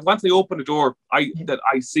emotion that once they open the door, I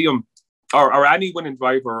see him, or any winning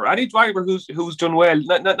driver, or any driver who's done well,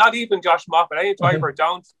 not even Josh Moffat, any driver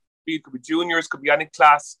down speed, could be juniors, could be any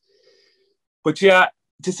class. But to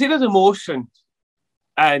see that emotion,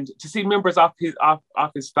 and to see members of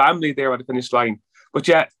his family there at the finish line. But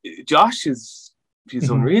Josh he's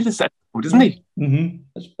unreal, isn't he?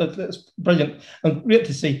 It's brilliant and great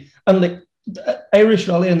to see. And like, Irish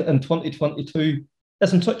Rally in 2022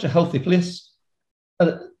 is in such a healthy place.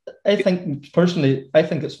 And I think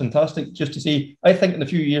it's fantastic just to see. I think in a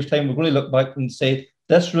few years' time, we're going to look back and say,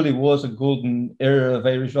 this really was a golden era of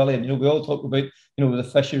Irish Rally. And, we all talk about, the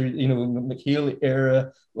Fisher, the McHale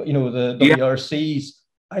era, the WRCs.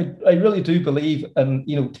 I really do believe in,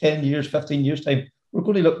 10 years, 15 years' time, we're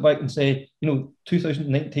going to look back and say,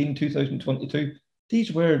 2019, 2022, these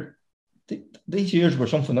years were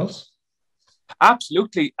something else.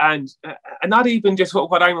 Absolutely, and not even just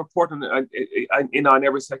what I'm reporting in on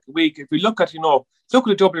every second week. If we look at the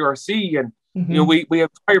WRC, and we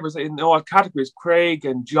have drivers in all categories, Craig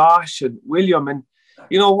and Josh and William, and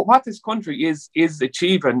what this country is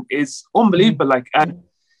achieving is unbelievable. Like, and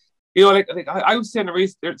like I was saying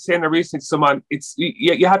recently to someone, it's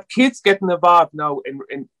you have kids getting involved now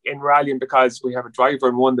in rallying, because we have a driver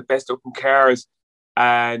in one of the best open cars.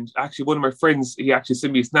 And actually, one of my friends, he actually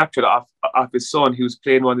sent me a Snapchat of his son. He was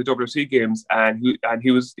playing one of the WRC games, and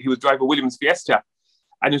he was driving Williams Fiesta,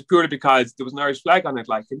 and it was purely because there was an Irish flag on it.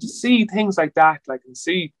 Like, and to see things like that, like, and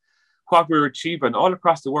see what we were achieving all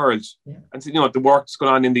across the world, and see, the work that's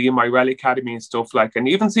going on in the My Rally Academy and stuff, like, and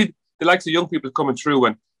even see the likes of young people coming through,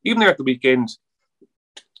 and even there at the weekend,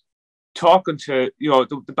 talking to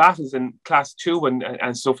the battles in Class 2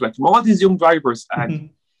 and stuff, like, all these young drivers,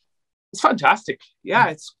 and it's fantastic. Yeah,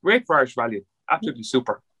 it's great for Irish rallying. Absolutely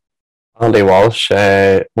super. Andy Walsh,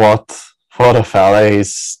 what a fella.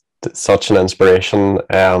 He's such an inspiration.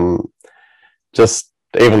 Just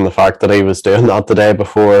even the fact that he was doing that the day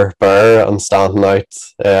before Burr and standing out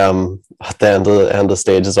at the end of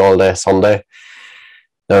stages all day Sunday,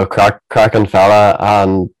 cracking fella,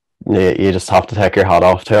 and you just have to take your hat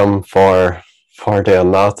off to him for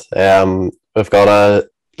doing that. We've got a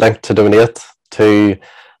link to donate to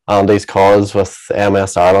Andy's cause with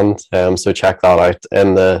MS Ireland, so check that out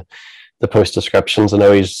in the post descriptions. I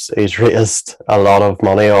know he's raised a lot of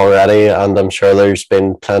money already, and I'm sure there's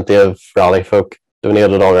been plenty of rally folk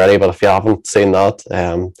donated already, but if you haven't seen that,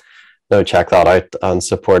 check that out and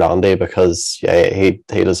support Andy, because he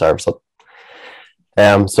deserves it.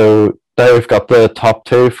 So now we've got the top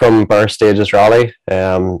two from Burr Stages Rally,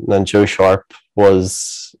 and then Joe Sharp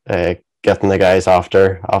was getting the guys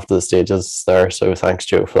after the stages there, so thanks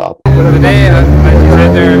Joe for that. Today, as you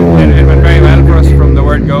said there, it went very well for us from the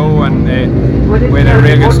word go, and we had a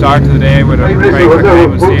real good start to the day with a very quick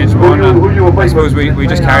time on stage one, and I suppose we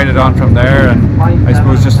just carried it on from there, and I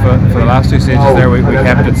suppose just for the last two stages there we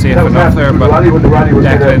kept it safe enough there, but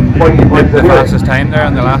Declan hit the fastest time there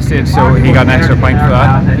on the last stage, so he got an extra point for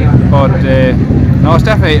that. But no, it's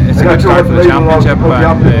a good start for the championship, and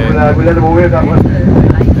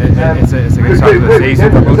it's a good start to the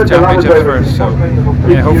season for both championships for us, so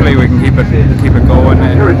hopefully we can keep it going.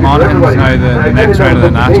 Monaghan's now the next round of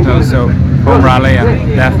the Nationals, so home rally,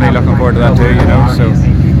 and definitely looking forward to that too, so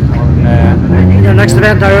your next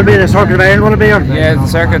event now will be the Circuit of Ireland, will it be? Yeah, the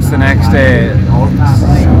circuit's the next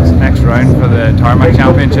round for the Tarmac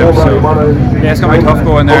Championship, so it's going to be tough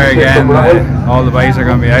going there again. All the boys are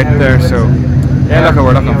going to be out there, so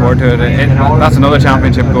we're looking forward to it. That's another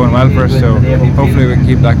championship going well for us, so hopefully we can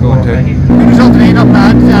keep that going too. The result today not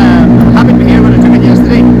bad. Happy to be here when I took it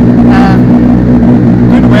yesterday.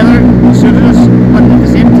 Good weather suited us, but at the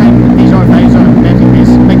same time these R5s are plenty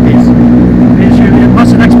pace, big pace.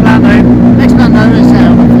 What's the next plan now? Next plan now is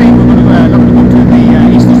hopefully we're going to look to go to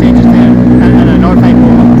the Easter stages there and an R5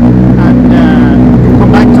 polo, and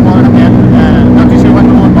come back tomorrow again. Not too sure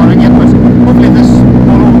when we're going morning yet, but hopefully this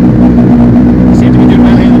polo seems to be doing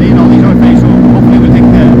well here today and all these R5s, so hopefully we'll take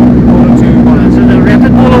the polo to Morning. Is it a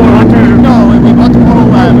rented polo or what? No, we bought the polo,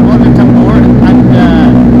 we bought it in Timor, and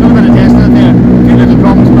no bit of testing it there. A few little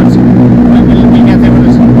problems, but we'll get there with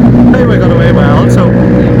us. Hey, we got away well, so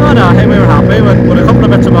hey, we were happy with a couple of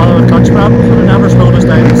bits of bother with clutch problems, but it never slowed us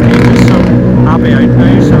down the stages, so happy out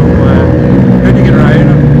now, so good to get around,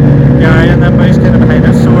 and Gary and them boys kind of behind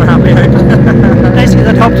us, so we're happy out. Nice to get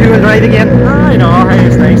the top two and ride again. I know, hey,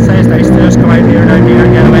 it's nice to just come out here, down here,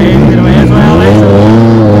 and get away as well, hey, so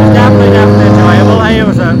it's definitely enjoyable, hey, it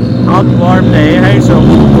was a hot, warm day, hey, so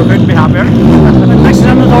we couldn't be happier. Next is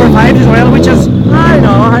on the door 5 as well, which is, I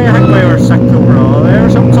know, hey, I think we were 6th overall there or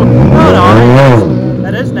something, so,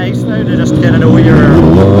 it is nice now to just kind of know you're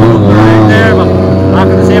around there, but at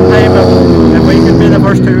the same time, if we could be the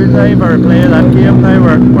first two time or play that game now,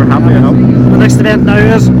 we're happy enough. The next event now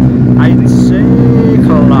is? I'd say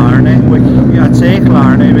Killarney,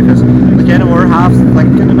 because we kind of were half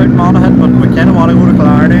thinking about Monaghan, but we kind of want to go to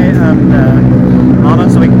Killarney, and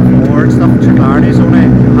Monaghan's the week before and stuff, and Killarney's only a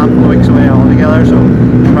couple of weeks away altogether, so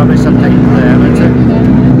probably some time for them, I'd say.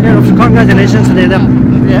 Yeah, so congratulations today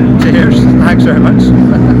then. Yeah, cheers. Thanks very much.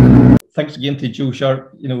 Thanks again to Joe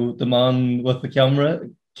Sharp, the man with the camera,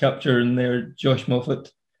 capturing there Josh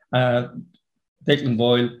Moffat, Declan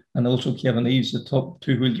Boyle, and also Kevin Eves, the top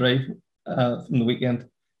two-wheel drive from the weekend.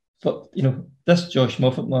 But, this Josh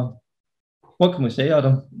Moffat, man, what can we say,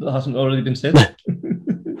 Adam, that hasn't already been said?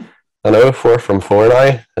 I know, 4 from 4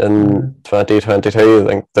 now in 2022. I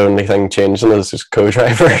think the only thing changing is just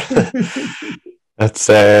co-driver.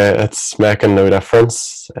 It's making no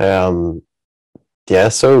difference.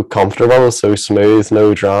 So comfortable, so smooth,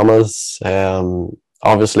 no dramas.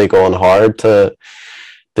 Obviously going hard to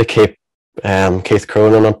keep Keith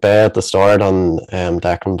Cronin at bay at the start, and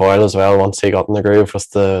Declan Boyle as well. Once he got in the groove with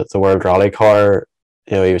the World Rally car,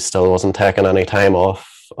 he still wasn't taking any time off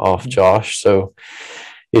Josh. So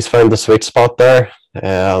he's found the sweet spot there.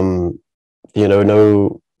 No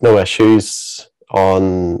issues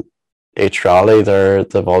on each rally.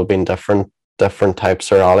 They've all been different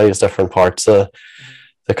types of rallies, different parts of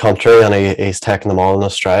the country, and he's taken them all in a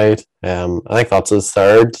stride. I think that's his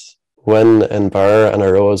 3rd win in Burr in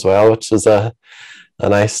a row as well, which is a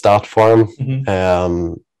nice stat for him.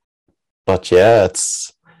 Mm-hmm. But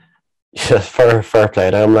it's fair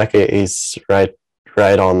play to him. Like, he's right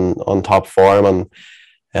on top form, and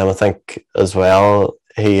I think as well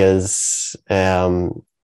he is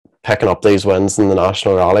picking up these wins in the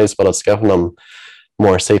national rallies, but it's given him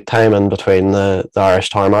more seat time in between the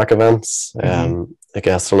Irish Tarmac events. I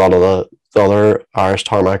guess a lot of the other Irish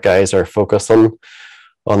Tarmac guys are focusing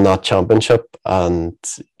on that championship, and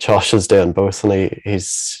Josh is doing both, and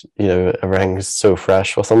he's everything's so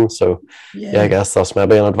fresh with him. So I guess that's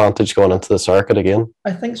maybe an advantage going into the circuit again.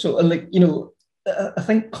 I think so. And I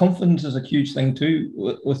think confidence is a huge thing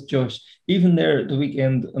too with Josh. Even there at the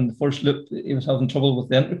weekend in the first loop, he was having trouble with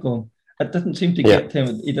the intercom. It didn't seem to get to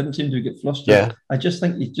him. He didn't seem to get flustered. Yeah. I just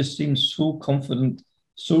think he just seems so confident,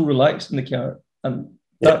 so relaxed in the car, and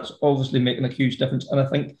that's obviously making a huge difference. And I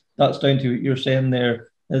think that's down to what you're saying there,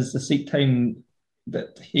 is the seat time,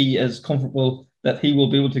 that he is comfortable, that he will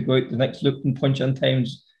be able to go out the next loop and punch in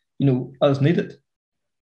times, as needed.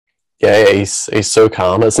 Yeah, he's so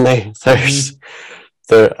calm, isn't he? I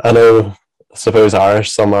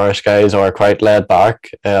suppose some Irish guys are quite laid back,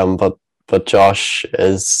 but Josh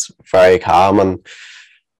is very calm, and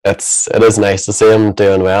it is nice to see him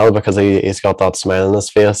doing well, because he's got that smile on his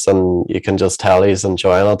face, and you can just tell he's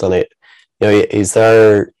enjoying it, and he's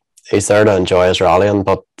there to enjoy his rallying,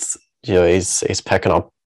 but he's picking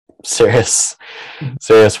up serious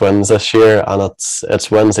wins this year, and it's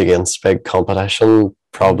wins against big competition,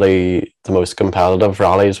 probably the most competitive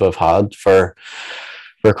rallies we've had for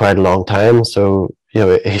quite a long time. So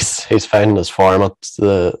he's finding his form at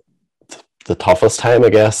the toughest time, I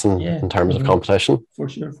guess, in terms of competition. For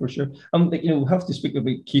sure. We have to speak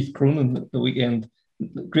about Keith Cronin at the weekend.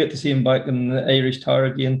 Great to see him back in the Irish Tower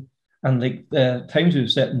again, and the times he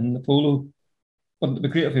was setting in the polo. Wouldn't it be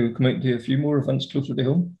great if he would come out and do a few more events closer to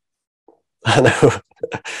home? I know.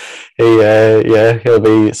 He'll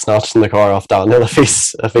be snatching the car off Daniel if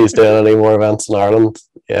he's doing any more events in Ireland.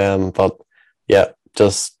 But yeah,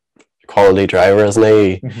 just quality driver, isn't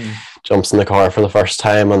he? Mm-hmm. Jumps in the car for the first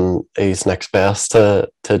time, and he's next best to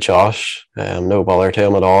Josh. No bother to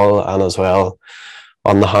him at all, and as well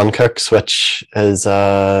on the Hancocks, which is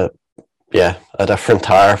a different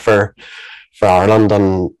tire for Ireland,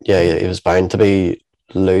 and he was bound to be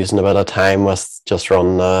losing a bit of time with just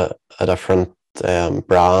running a different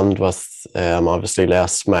brand with obviously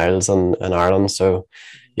less miles in Ireland. So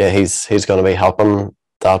he's going to be helping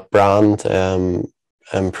that brand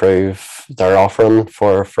improve their offering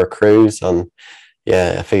for crews, and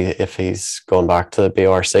if he's going back to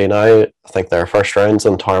BRC now, I think their first round's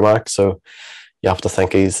in tarmac, so you have to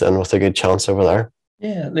think he's in with a good chance over there.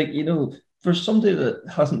 For somebody that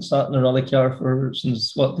hasn't sat in a rally car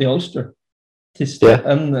since the Ulster, to step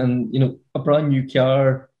in and a brand new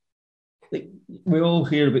car. We all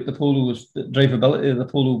hear about the Polo, the drivability of the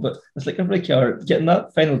Polo, but it's like every car, getting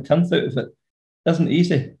that final 10th out of it isn't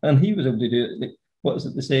easy, and he was able to do it. What is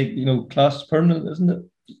it to say? Class permanent, isn't it?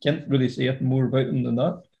 You can't really say anything more about him than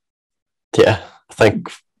that. Yeah, I think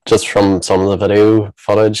just from some of the video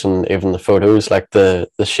footage and even the photos, like the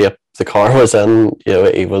shape the car was in,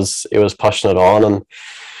 he was pushing it on, and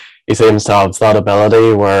he seems to have that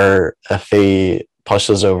ability where if he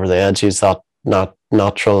pushes over the edge, he's that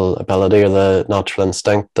natural ability or the natural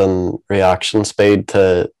instinct and reaction speed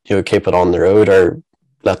to keep it on the road, or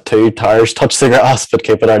let two tires touch the grass but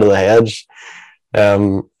keep it out of the hedge.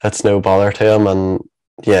 It's no bother to him, and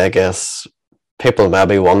I guess people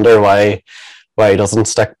maybe wonder why he doesn't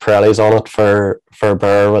stick Pirellis on it for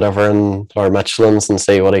Burr or whatever, or Michelin's, and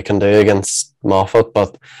see what he can do against Moffat.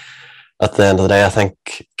 But at the end of the day, I think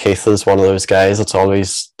Keith is one of those guys that's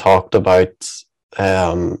always talked about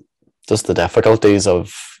just the difficulties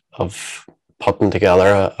of putting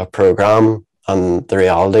together a program and the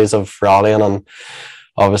realities of rallying. And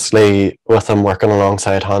obviously with him working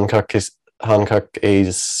alongside Hancock,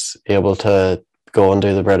 he's able to go and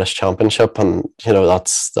do the British Championship, and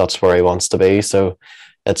that's where he wants to be. So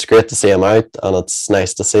it's great to see him out, and it's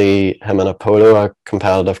nice to see him in a Polo, a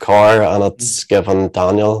competitive car, and it's given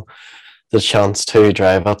Daniel the chance to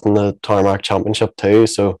drive it in the Tarmac Championship too.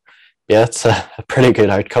 So it's a pretty good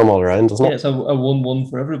outcome all around, isn't it? Yeah, it's a 1-1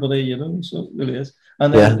 for everybody, so it really is.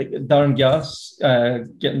 And then Darren Gass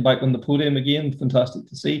getting back on the podium again, fantastic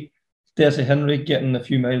to see. Desi Henry getting a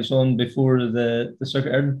few miles on before the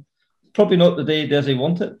Circuit Ireland. Probably not the day Desi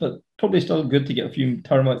wanted, but probably still good to get a few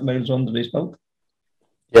tarmac miles on the race belt.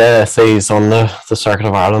 Yeah, so he's on the Circuit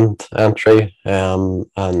of Ireland entry,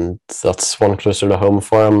 and that's one closer to home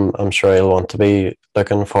for him. I'm sure he'll want to be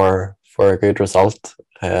looking for a good result.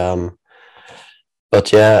 But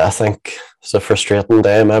I think it's a frustrating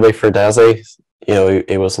day maybe for Desi.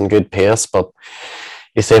 He was in good pace, but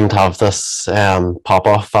he seemed to have this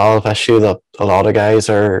pop-off valve issue that a lot of guys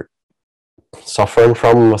are suffering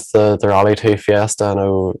from with the Rally 2 Fiesta. I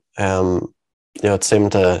know it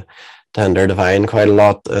seemed to hinder Divine quite a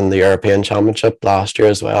lot in the European Championship last year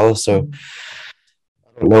as well. So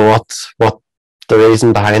I don't know what the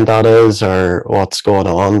reason behind that is or what's going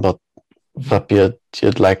on, but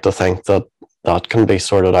you'd like to think that that can be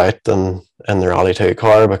sorted out in the Rally 2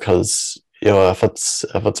 car, because if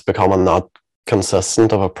it's becoming that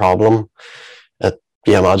consistent of a problem,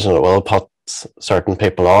 you imagine it will put certain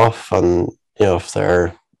people off, and if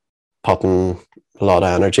they're putting a lot of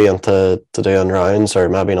energy into doing rounds, or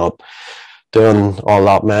maybe not doing all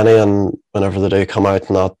that many, and whenever they do come out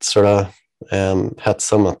and that sort of hits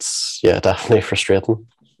them, it's definitely frustrating.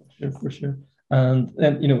 For sure. And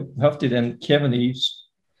then we have to then Kevin Eves,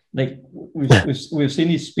 like we've seen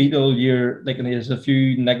his speed all year, like, and he has a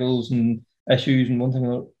few niggles and issues and one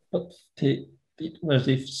thing, but where's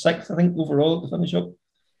he, 6th I think overall to finish up.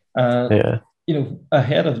 Ahead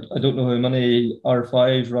of I don't know how many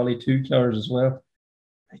R5s Rally 2 cars as well.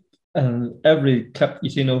 And every clip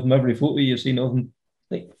you've seen of him, every photo you've seen of him,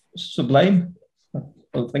 like, sublime. I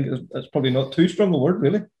think it's probably not too strong a word,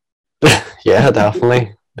 really. Yeah,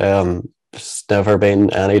 definitely. There's never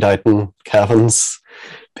been any doubt in Kevin's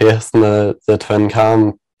pace in the twin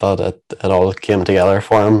cam, but it all came together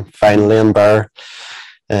for him finally in Birr.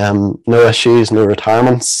 No issues, no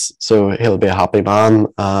retirements, so he'll be a happy man.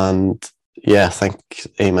 And I think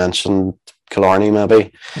he mentioned Killarney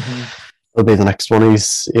maybe. Will be the next one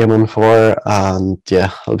he's aiming for, and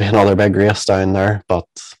it'll be another big race down there. But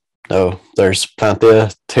no, there's plenty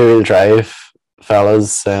of 2-wheel drive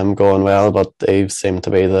fellas going well, but Eves seemed to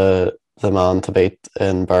be the man to beat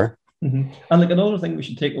in Birr. And like another thing we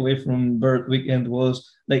should take away from Birr weekend was,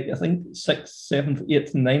 like, I think 6th, 7th,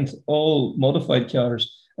 8th and 9th, all modified cars.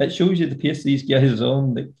 It shows you the pace these guys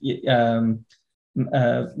on, like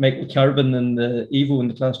Michael Carbon and the Evo in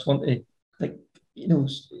the Class 20, like,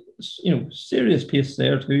 serious pace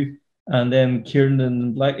there too. And then Kieran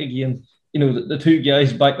and Black again, the two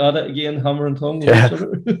guys back at it again, hammer and tongue.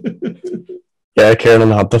 Kieran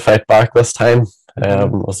had to fight back this time.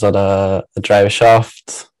 Was it a drive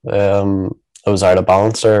shaft? It was out of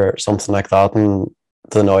balance or something like that, and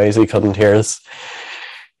the noise, he couldn't hear his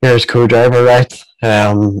co-driver right.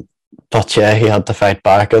 But he had to fight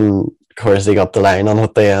back, and of course he got the line on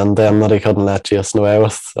at the end then that he couldn't let Jason away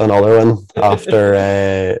with another one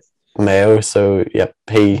after Mayo. So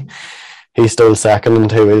he stole second in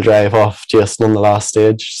 2-wheel drive off Jason in the last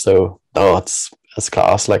stage. So it's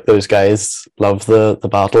class. Like, those guys love the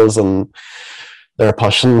battles, and they're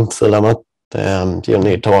pushing to the limit. You'll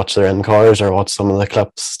need to watch their in cars or watch some of the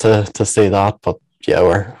clips to see that. But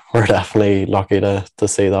we're definitely lucky to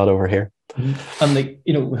see that over here. And we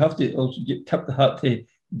have to also tip the hat to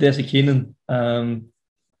Desi Keenan.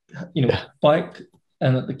 Back,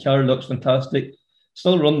 and the car looks fantastic.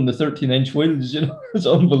 Still running the 13-inch wheels, it's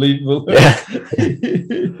unbelievable.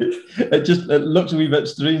 It looks a wee bit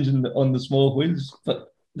strange on the small wheels, but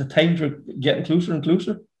the times are getting closer and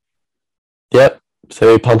closer. Yep,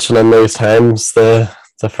 so punching in those times, the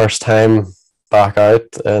first time back out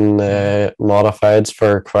in modifieds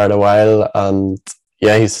for quite a while, and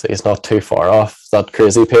he's not too far off that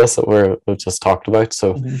crazy pace that we've just talked about.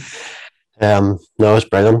 So no, it's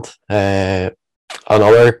brilliant.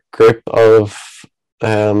 Another group of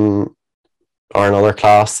or another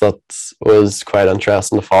class that was quite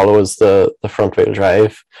interesting to follow is the front wheel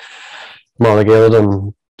drive Monogated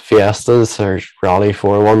and Fiestas, or Rally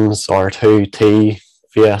 4 ones, R2T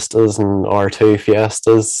Fiestas and R2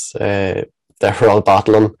 Fiestas. They were all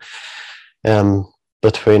battling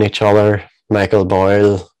between each other. Michael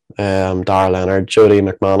Boyle, Darragh Leonard, Jody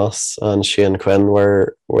McManus and Shane Quinn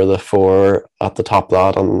were the 4 at the top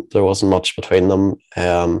of that, and there wasn't much between them.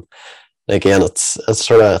 Again, it's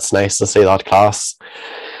nice to see that class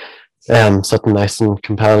sitting nice and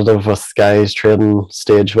competitive, with guys trading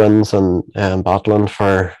stage wins and battling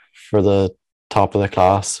for the top of the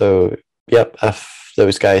class. So if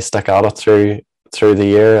those guys stick at it through the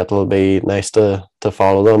year, it'll be nice to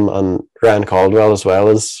follow them. And Ryan Caldwell as well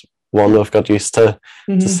is one we've got used to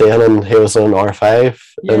seeing, and he was on R5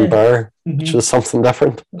 in Birr, which was something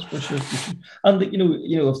different. That's for sure. And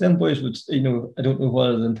if them boys would, I don't know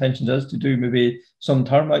what the intention is to do maybe some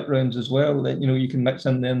tarmac rounds as well. That you can mix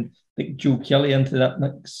in then like Joe Kelly into that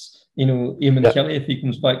mix. Eamon Kelly, if he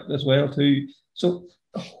comes back as well too. So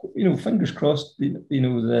fingers crossed.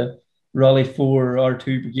 The Rally 4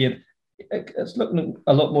 R2 brigade, it's looking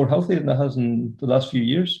a lot more healthy than it has in the last few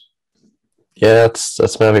years. Yeah,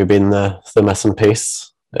 it's maybe been the missing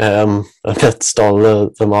piece. And it's still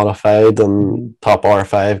the modified and top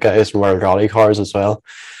R5 guys and World Rally cars as well.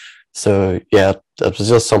 So it was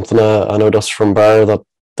just something I noticed from Birr, that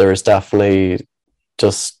there was definitely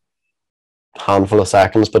just a handful of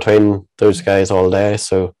seconds between those guys all day.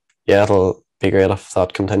 So it'll be great if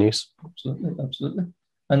that continues. Absolutely.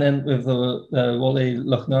 And then with the Wally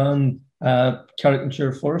Loughnane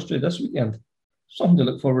Carrickshire Forestry this weekend. something to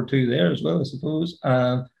look forward to there as well, I suppose.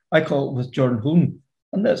 I call it with Jordan Hoon,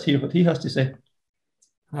 and let's hear what he has to say.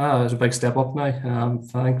 It's a big step up now.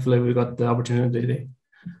 Thankfully, we got the opportunity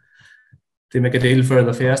to make a deal for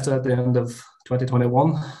the Fiesta at the end of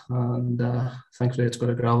 2021, and thankfully it's got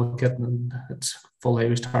a gravel kit and it's full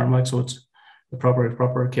Irish tarmac, so it's the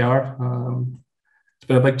proper car. It's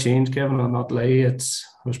been a big change, Kevin. I'll not lie. I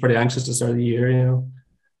was pretty anxious to start the year.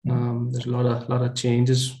 There's a lot of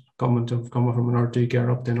changes coming from an R2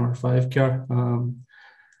 car up to an R5 car.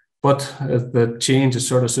 But the change has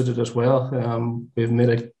sort of suited us well. We've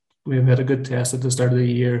made a good test at the start of the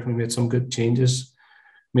year. We made some good changes,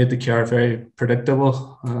 made the car very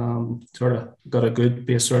predictable. Sort of got a good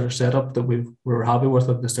base sort of setup that we were happy with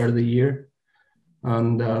at the start of the year,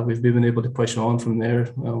 and we've been able to push on from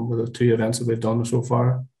there with the 2 events that we've done so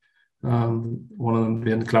far. One of them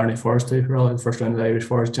being the Killarney Forestry Rally, the first round of the Irish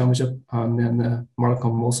Forest Championship, and then the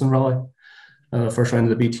Malcolm Wilson Rally, first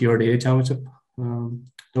round of the BTRDA Championship.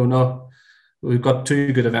 No, we've got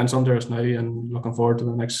 2 good events under us now, and looking forward to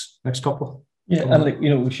the next couple. Yeah,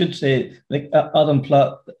 and we should say Adam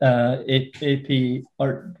Platt, AP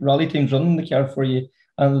our rally team's running the car for you,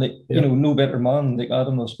 and no better man like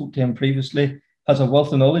Adam. I spoke to him previously. Has a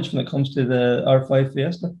wealth of knowledge when it comes to the R5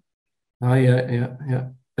 Fiesta. Yeah.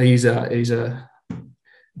 He's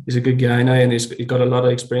a good guy now, and he's got a lot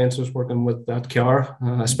of experiences working with that car,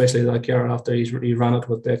 especially that car after he ran it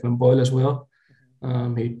with Declan Boyle as well.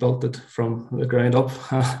 He built it from the ground up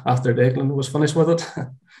after Declan was finished with it.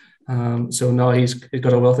 So now he's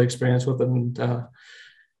got a wealth of experience with it, and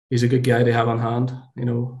he's a good guy to have on hand,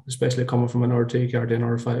 especially coming from an R2 car to an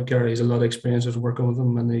R5 car. He's a lot of experience with working with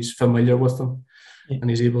them, and he's familiar with them, and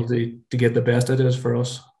he's able to get the best ideas for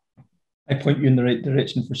us. I point you in the right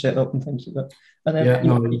direction for setup and things like that. And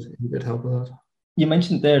then, he did help with that. You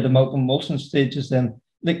mentioned there the Malcolm Wilson stages. Then,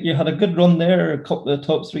 you had a good run there, a couple of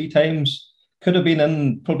top 3 times. Could have been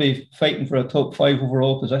in probably fighting for a top 5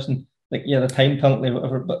 overall position. The time penalty or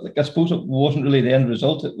whatever. But I suppose it wasn't really the end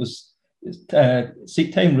result. It was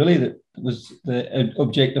seat time really that was the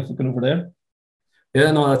objective of going over there.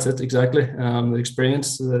 Yeah, no, that's it exactly. The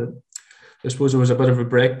experience. I suppose there was a bit of a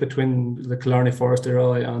break between the Killarney Forestry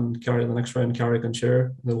Rally and the next round,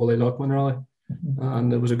 Carrick-on-Shire, the Woolley Lockman Rally,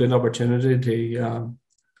 and it was a good opportunity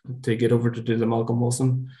to get over to do the Malcolm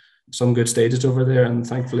Wilson. Some good stages over there, and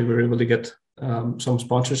thankfully we were able to get some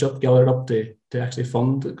sponsorship gathered up to actually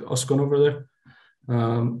fund us going over there.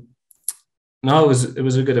 No, it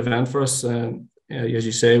was a good event for us. As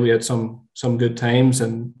you say, we had some good times,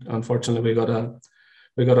 and unfortunately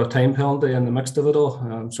we got a time penalty in the mix of it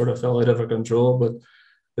all. Sort of fell out of our control, but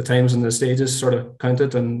the times in the stages sort of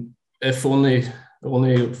counted, and if we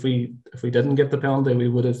didn't get the penalty, we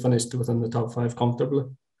would have finished within the top 5 comfortably.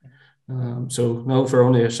 So no, for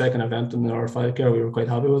only a second event in the R5 car, we were quite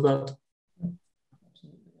happy with that.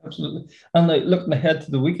 Absolutely. And looking ahead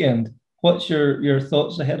to the weekend, what's your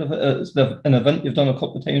thoughts ahead of it? It's an event you've done a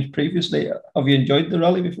couple of times previously. Have you enjoyed the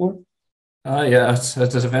rally before? Yeah, it's an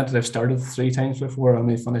event that I've started 3 times before. I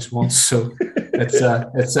only finished once, so it's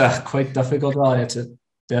a quite difficult rally. It's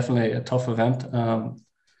definitely a tough event.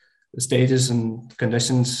 The stages and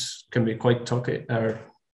conditions can be quite tough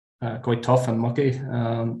and mucky.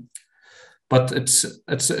 But it's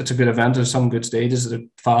a good event. There's some good stages that are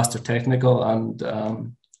fast or technical, and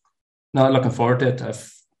not looking forward to it.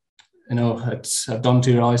 I've done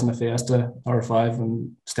 2 rallies in the Fiesta R5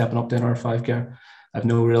 and stepping up to an R5 car. I've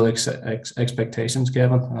no real expectations,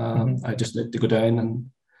 Kevin. I just like to go down and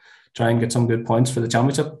try and get some good points for the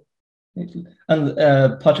championship. And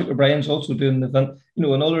Patrick O'Brien's also doing the event.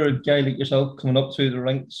 Another guy like yourself coming up through the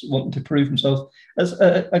ranks, wanting to prove himself. It's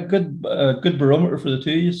a good barometer for the 2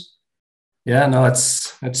 of you. Yeah, no,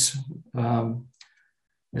 it's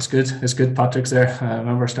good. It's good. Patrick's there. I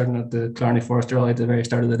remember starting at the Killarney Forestry Rally at the very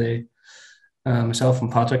start of the day. Myself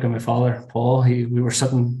and Patrick and my father, Paul, we were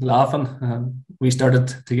sitting laughing. We started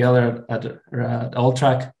together at All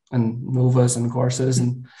Track and Novas and courses,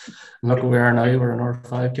 and look where we are now. We're in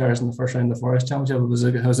R5 cars in the first round of the Forest Championship. It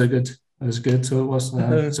was good. So it was.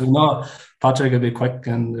 So no, Patrick will be quick,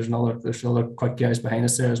 and there's other quick guys behind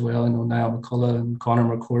us there as well. Niall McCullough and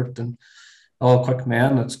Conor McCourt, and all quick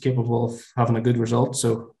men that's capable of having a good result.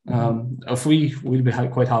 So if we'll be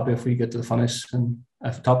quite happy if we get to the finish, and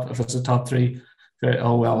if it's a top 3,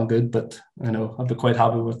 all well and good. But I'd be quite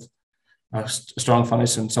happy with a strong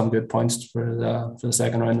finish and some good points for the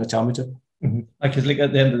second round of the championship. Because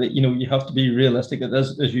at the end of it, you have to be realistic. It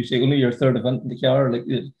is, as you say, only your 3rd event in the car.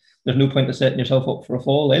 There's no point in setting yourself up for a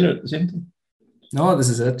fall either at the same time. No, this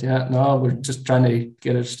is it. Yeah, no, we're just trying to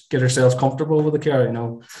get ourselves comfortable with the car.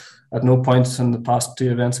 at no point in the past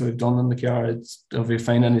 2 events that we've done in the car have we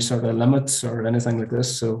found any sort of limits or anything like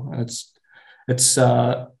this. So it's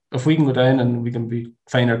if we can go down and we can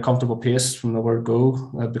find our comfortable pace from the word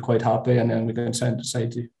go, I'd be quite happy, and then we can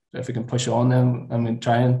decide if we can push on then, I mean,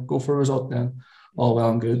 try and go for a result, then all well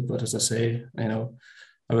and good. But as I say,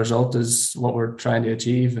 a result is what we're trying to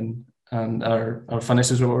achieve, and our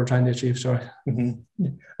finish is what we're trying to achieve. Sorry. Mm-hmm.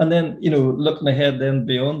 And then, looking ahead then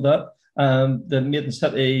beyond that, the Maiden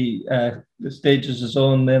City the stages is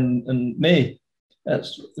on then in May.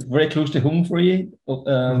 It's very close to home for you,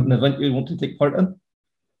 an event you want to take part in.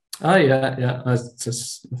 Yeah. It's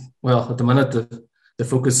just, well, at the minute, the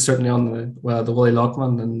focus is certainly on the Wally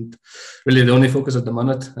Lockman, and really the only focus at the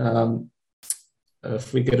minute.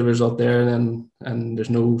 If we get a result there, then and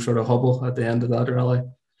there's no sort of hobble at the end of that rally,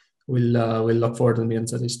 we'll look forward to the Maiden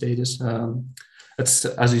City stages. It's,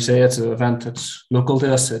 as you say, it's an event. It's local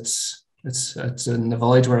to us. It's in the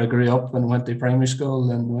village where I grew up and went to primary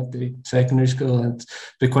school and went to secondary school, and it'd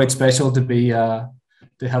be quite special to be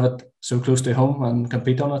to have it so close to home and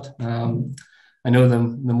compete on it. I know the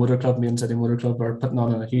Motor Club, Maiden City Motor Club, are putting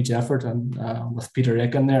on a huge effort, and with Peter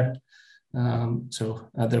Aiken there, so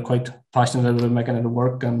they're quite passionate about making it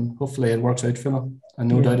work, and hopefully it works out for them. And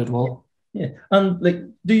no doubt it will. Yeah, and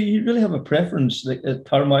do you really have a preference, at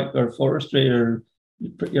tarmac or forestry, or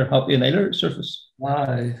you're happy in either surface?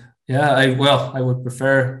 I would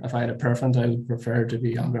prefer, if I had a preference, I would prefer to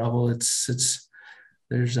be on gravel. It's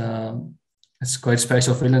quite a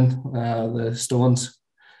special feeling. The stones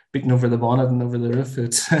beating over the bonnet and over the roof.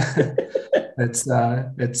 It's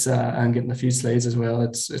and getting a few slides as well.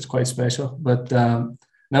 It's quite special. But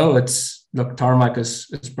tarmac is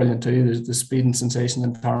brilliant too. There's the speed and sensation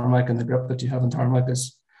in tarmac, and the grip that you have in tarmac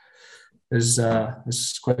is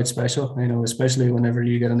quite special. Especially whenever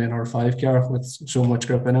you get an NR5 car with so much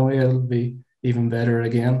grip anyway, it'll be even better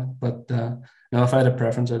again. But if I had a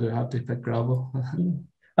preference, I'd have to pick gravel.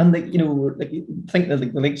 And think that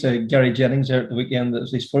the likes of Gary Jennings there at the weekend, that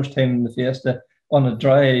was his first time in the Fiesta on a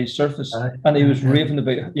dry surface, and he was raving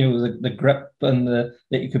about the grip, and that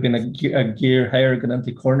he could be in a gear higher, going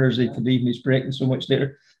into corners, he could even his braking so much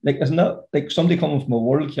later. Isn't that somebody coming from a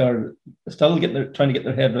world car still trying to get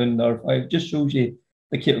their head around the R5? Just shows you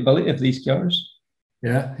the capability of these cars.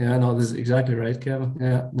 Yeah, no, this is exactly right, Kevin.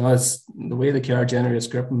 Yeah, no, it's the way the car generates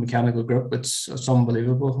grip and mechanical grip. It's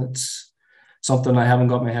unbelievable. It's something I haven't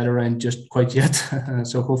got my head around just quite yet.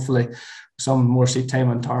 So hopefully some more seat time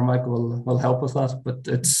on tarmac will help with that. But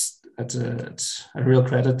it's a real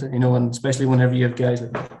credit, and especially whenever you have guys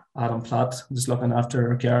like Adam Platt just looking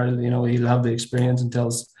after a car, he'll have the experience and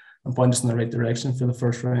and point us in the right direction for the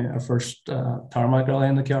first tarmac rally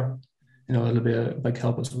in the car. It'll be a big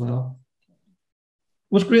help as well.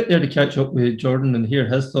 It was great there to catch up with Jordan and hear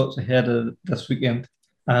his thoughts ahead of this weekend.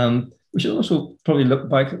 We should also probably look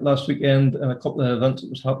back at last weekend and a couple of events that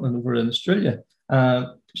was happening over in Australia.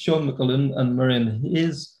 Sean McAloon and Marion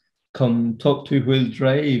Hayes come top 2-wheel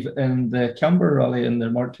drive in the Canberra Rally in their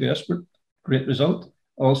Mark II Esprit. Great result.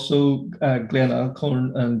 Also, Glenn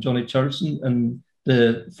Alcorn and Johnny Charlson in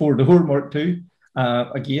the 4-door Mark II.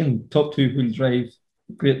 Again, top 2-wheel drive.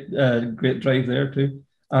 Great drive there too.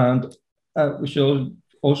 And we should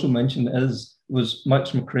also mention was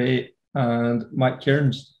Max McRae and Matt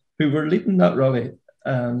Cairns, who were leading that rally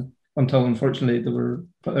until unfortunately they were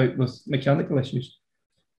put out with mechanical issues.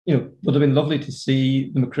 Would have been lovely to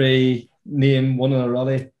see the McRae name won in a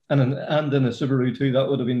rally and in a Subaru too. That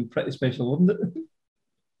would have been pretty special, wouldn't it?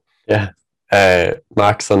 Yeah,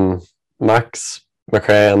 Max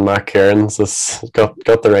McRae and Matt Cairns has got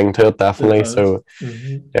the ring to it, definitely. So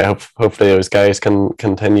yeah, hopefully those guys can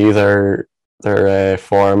continue their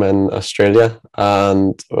form in Australia.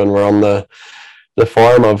 And when we're on the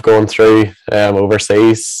form of going through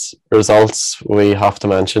overseas results, we have to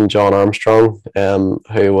mention John Armstrong,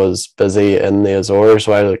 who was busy in the Azores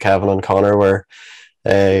while Kevin and Connor were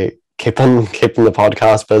keeping the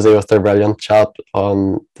podcast busy with their brilliant chat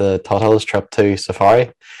on the Tuthills trip to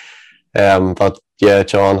Safari. But yeah,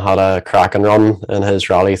 John had a cracking run in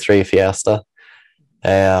his Rally 3 Fiesta.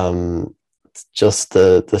 Just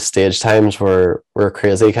the stage times were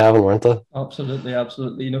crazy, Kevin, weren't they? Absolutely.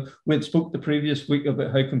 We'd spoke the previous week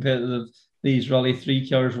about how competitive these Rally 3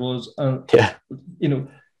 cars was, and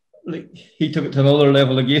he took it to another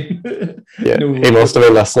level again. Yeah, he must have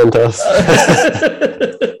been listening to us.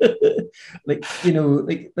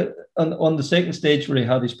 On the second stage where he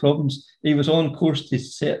had his problems, he was on course to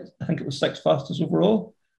set, I think it was 6th fastest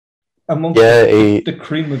overall. Amongst the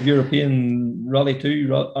cream of European Rally 2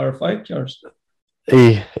 R5 cars.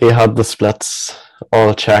 He had the splits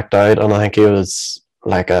all checked out, and I think he was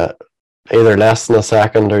like a either less than a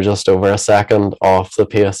second or just over a second off the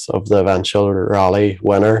pace of the eventual rally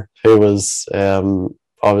winner, who was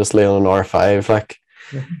obviously on an R5. Like,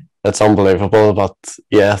 it's unbelievable. But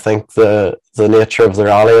yeah, I think the nature of the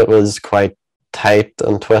rally, it was quite tight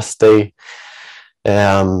and twisty.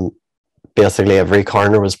 Basically every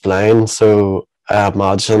corner was blind, so I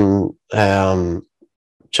imagine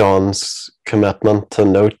John's commitment to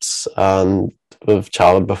notes, and we've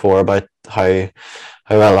chatted before about how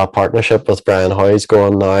well that partnership with Brian Hoy's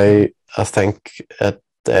going now. I think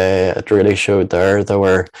it really showed there. They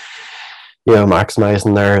were, you know,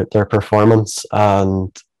 maximising their performance,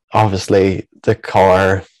 and obviously the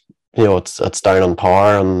car, you know, it's down on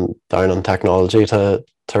power and down on technology to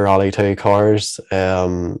Rally 2 cars.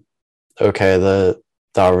 Okay, the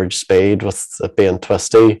average speed with it being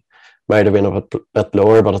twisty might have been a bit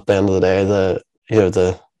lower, but at the end of the day,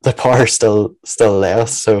 the power still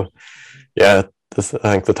less. So yeah, I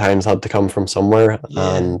think the times had to come from somewhere,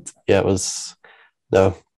 and yeah, it was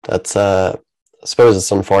that's I suppose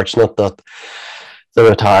it's unfortunate that they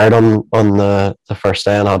retired on the first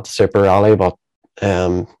day and had the Super Rally, but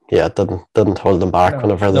yeah, it didn't hold them back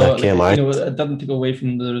whenever they came out. You know, it didn't take away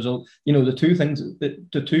from the result. You know, the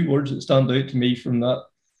two words that stand out to me from that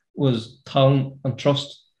was talent and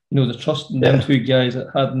trust. You know, the trust in them two guys that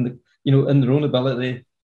had in their own ability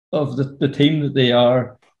of the team that they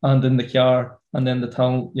are, and in the car, and then the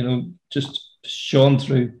talent, you know, just shone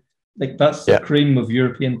through. Like, that's the cream of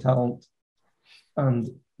European talent. And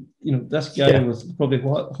you know, this guy with probably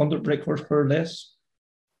 100 brake horsepower less.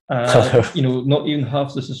 You know, not even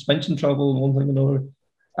half the suspension trouble and one thing or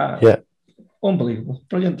another. Unbelievable.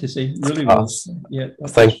 Brilliant to see. Really was. Yeah. I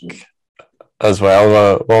think as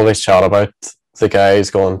well, we always chat about the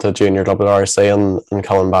guys going to junior WRC and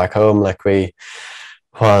coming back home. Like, we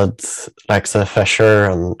had Lexa Fisher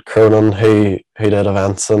and Cronin who did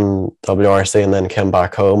events in WRC and then came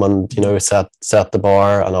back home and, you know, set the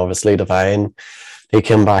bar. And obviously Devine, he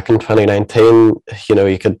came back in 2019. You know,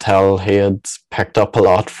 you could tell he had picked up a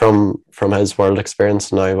lot from his world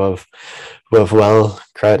experience. Now with Will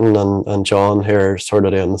Crichton and John, who are sort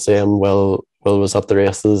of doing the same. Will was at the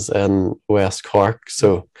races in West Cork.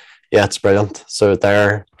 So yeah, it's brilliant. So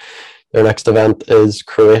their next event is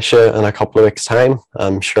Croatia in a couple of weeks' time.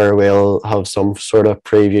 I'm sure we'll have some sort of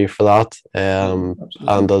preview for that.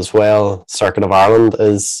 And as well, Circuit of Ireland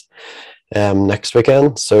is next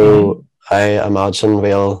weekend. So I imagine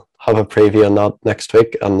we'll have a preview on that next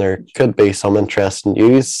week, and there could be some interesting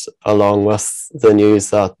news along with the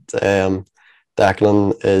news that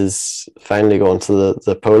Declan is finally going to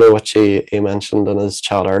the polo, which he mentioned in his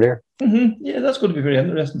chat earlier. Yeah, that's going to be very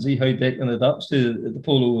interesting to see how Declan adapts to the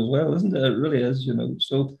polo as well, isn't it? It really is, you know.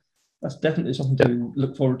 So that's definitely something to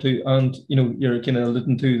look forward to. And, you know, you're kind of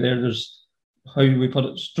alluding to there's, how we put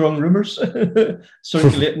it, strong rumours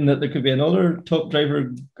circulating that there could be another top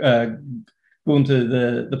driver going to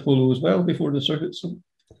the polo as well before the circuit. So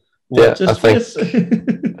I think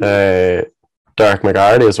Derek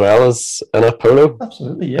McGarty as well is in a polo.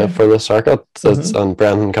 Absolutely, yeah. For the circuit. And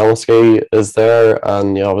Brendan Comiskey is there,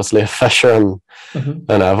 and obviously Fisher and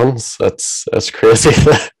Evans. It's crazy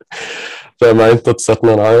the amount that's sitting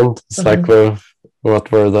in Ireland. It's like we're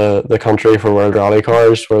the country for World Rally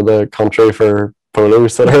cars, we're the country for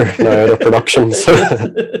polos that are now out of production. So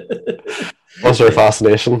what's our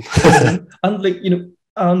fascination? And like, you know,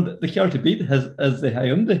 and the car to beat is the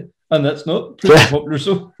Hyundai, and that's not pretty popular.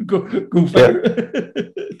 So go figure.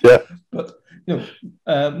 But you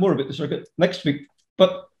know, more about the circuit next week.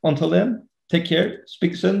 But until then, take care,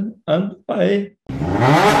 speak soon, and bye.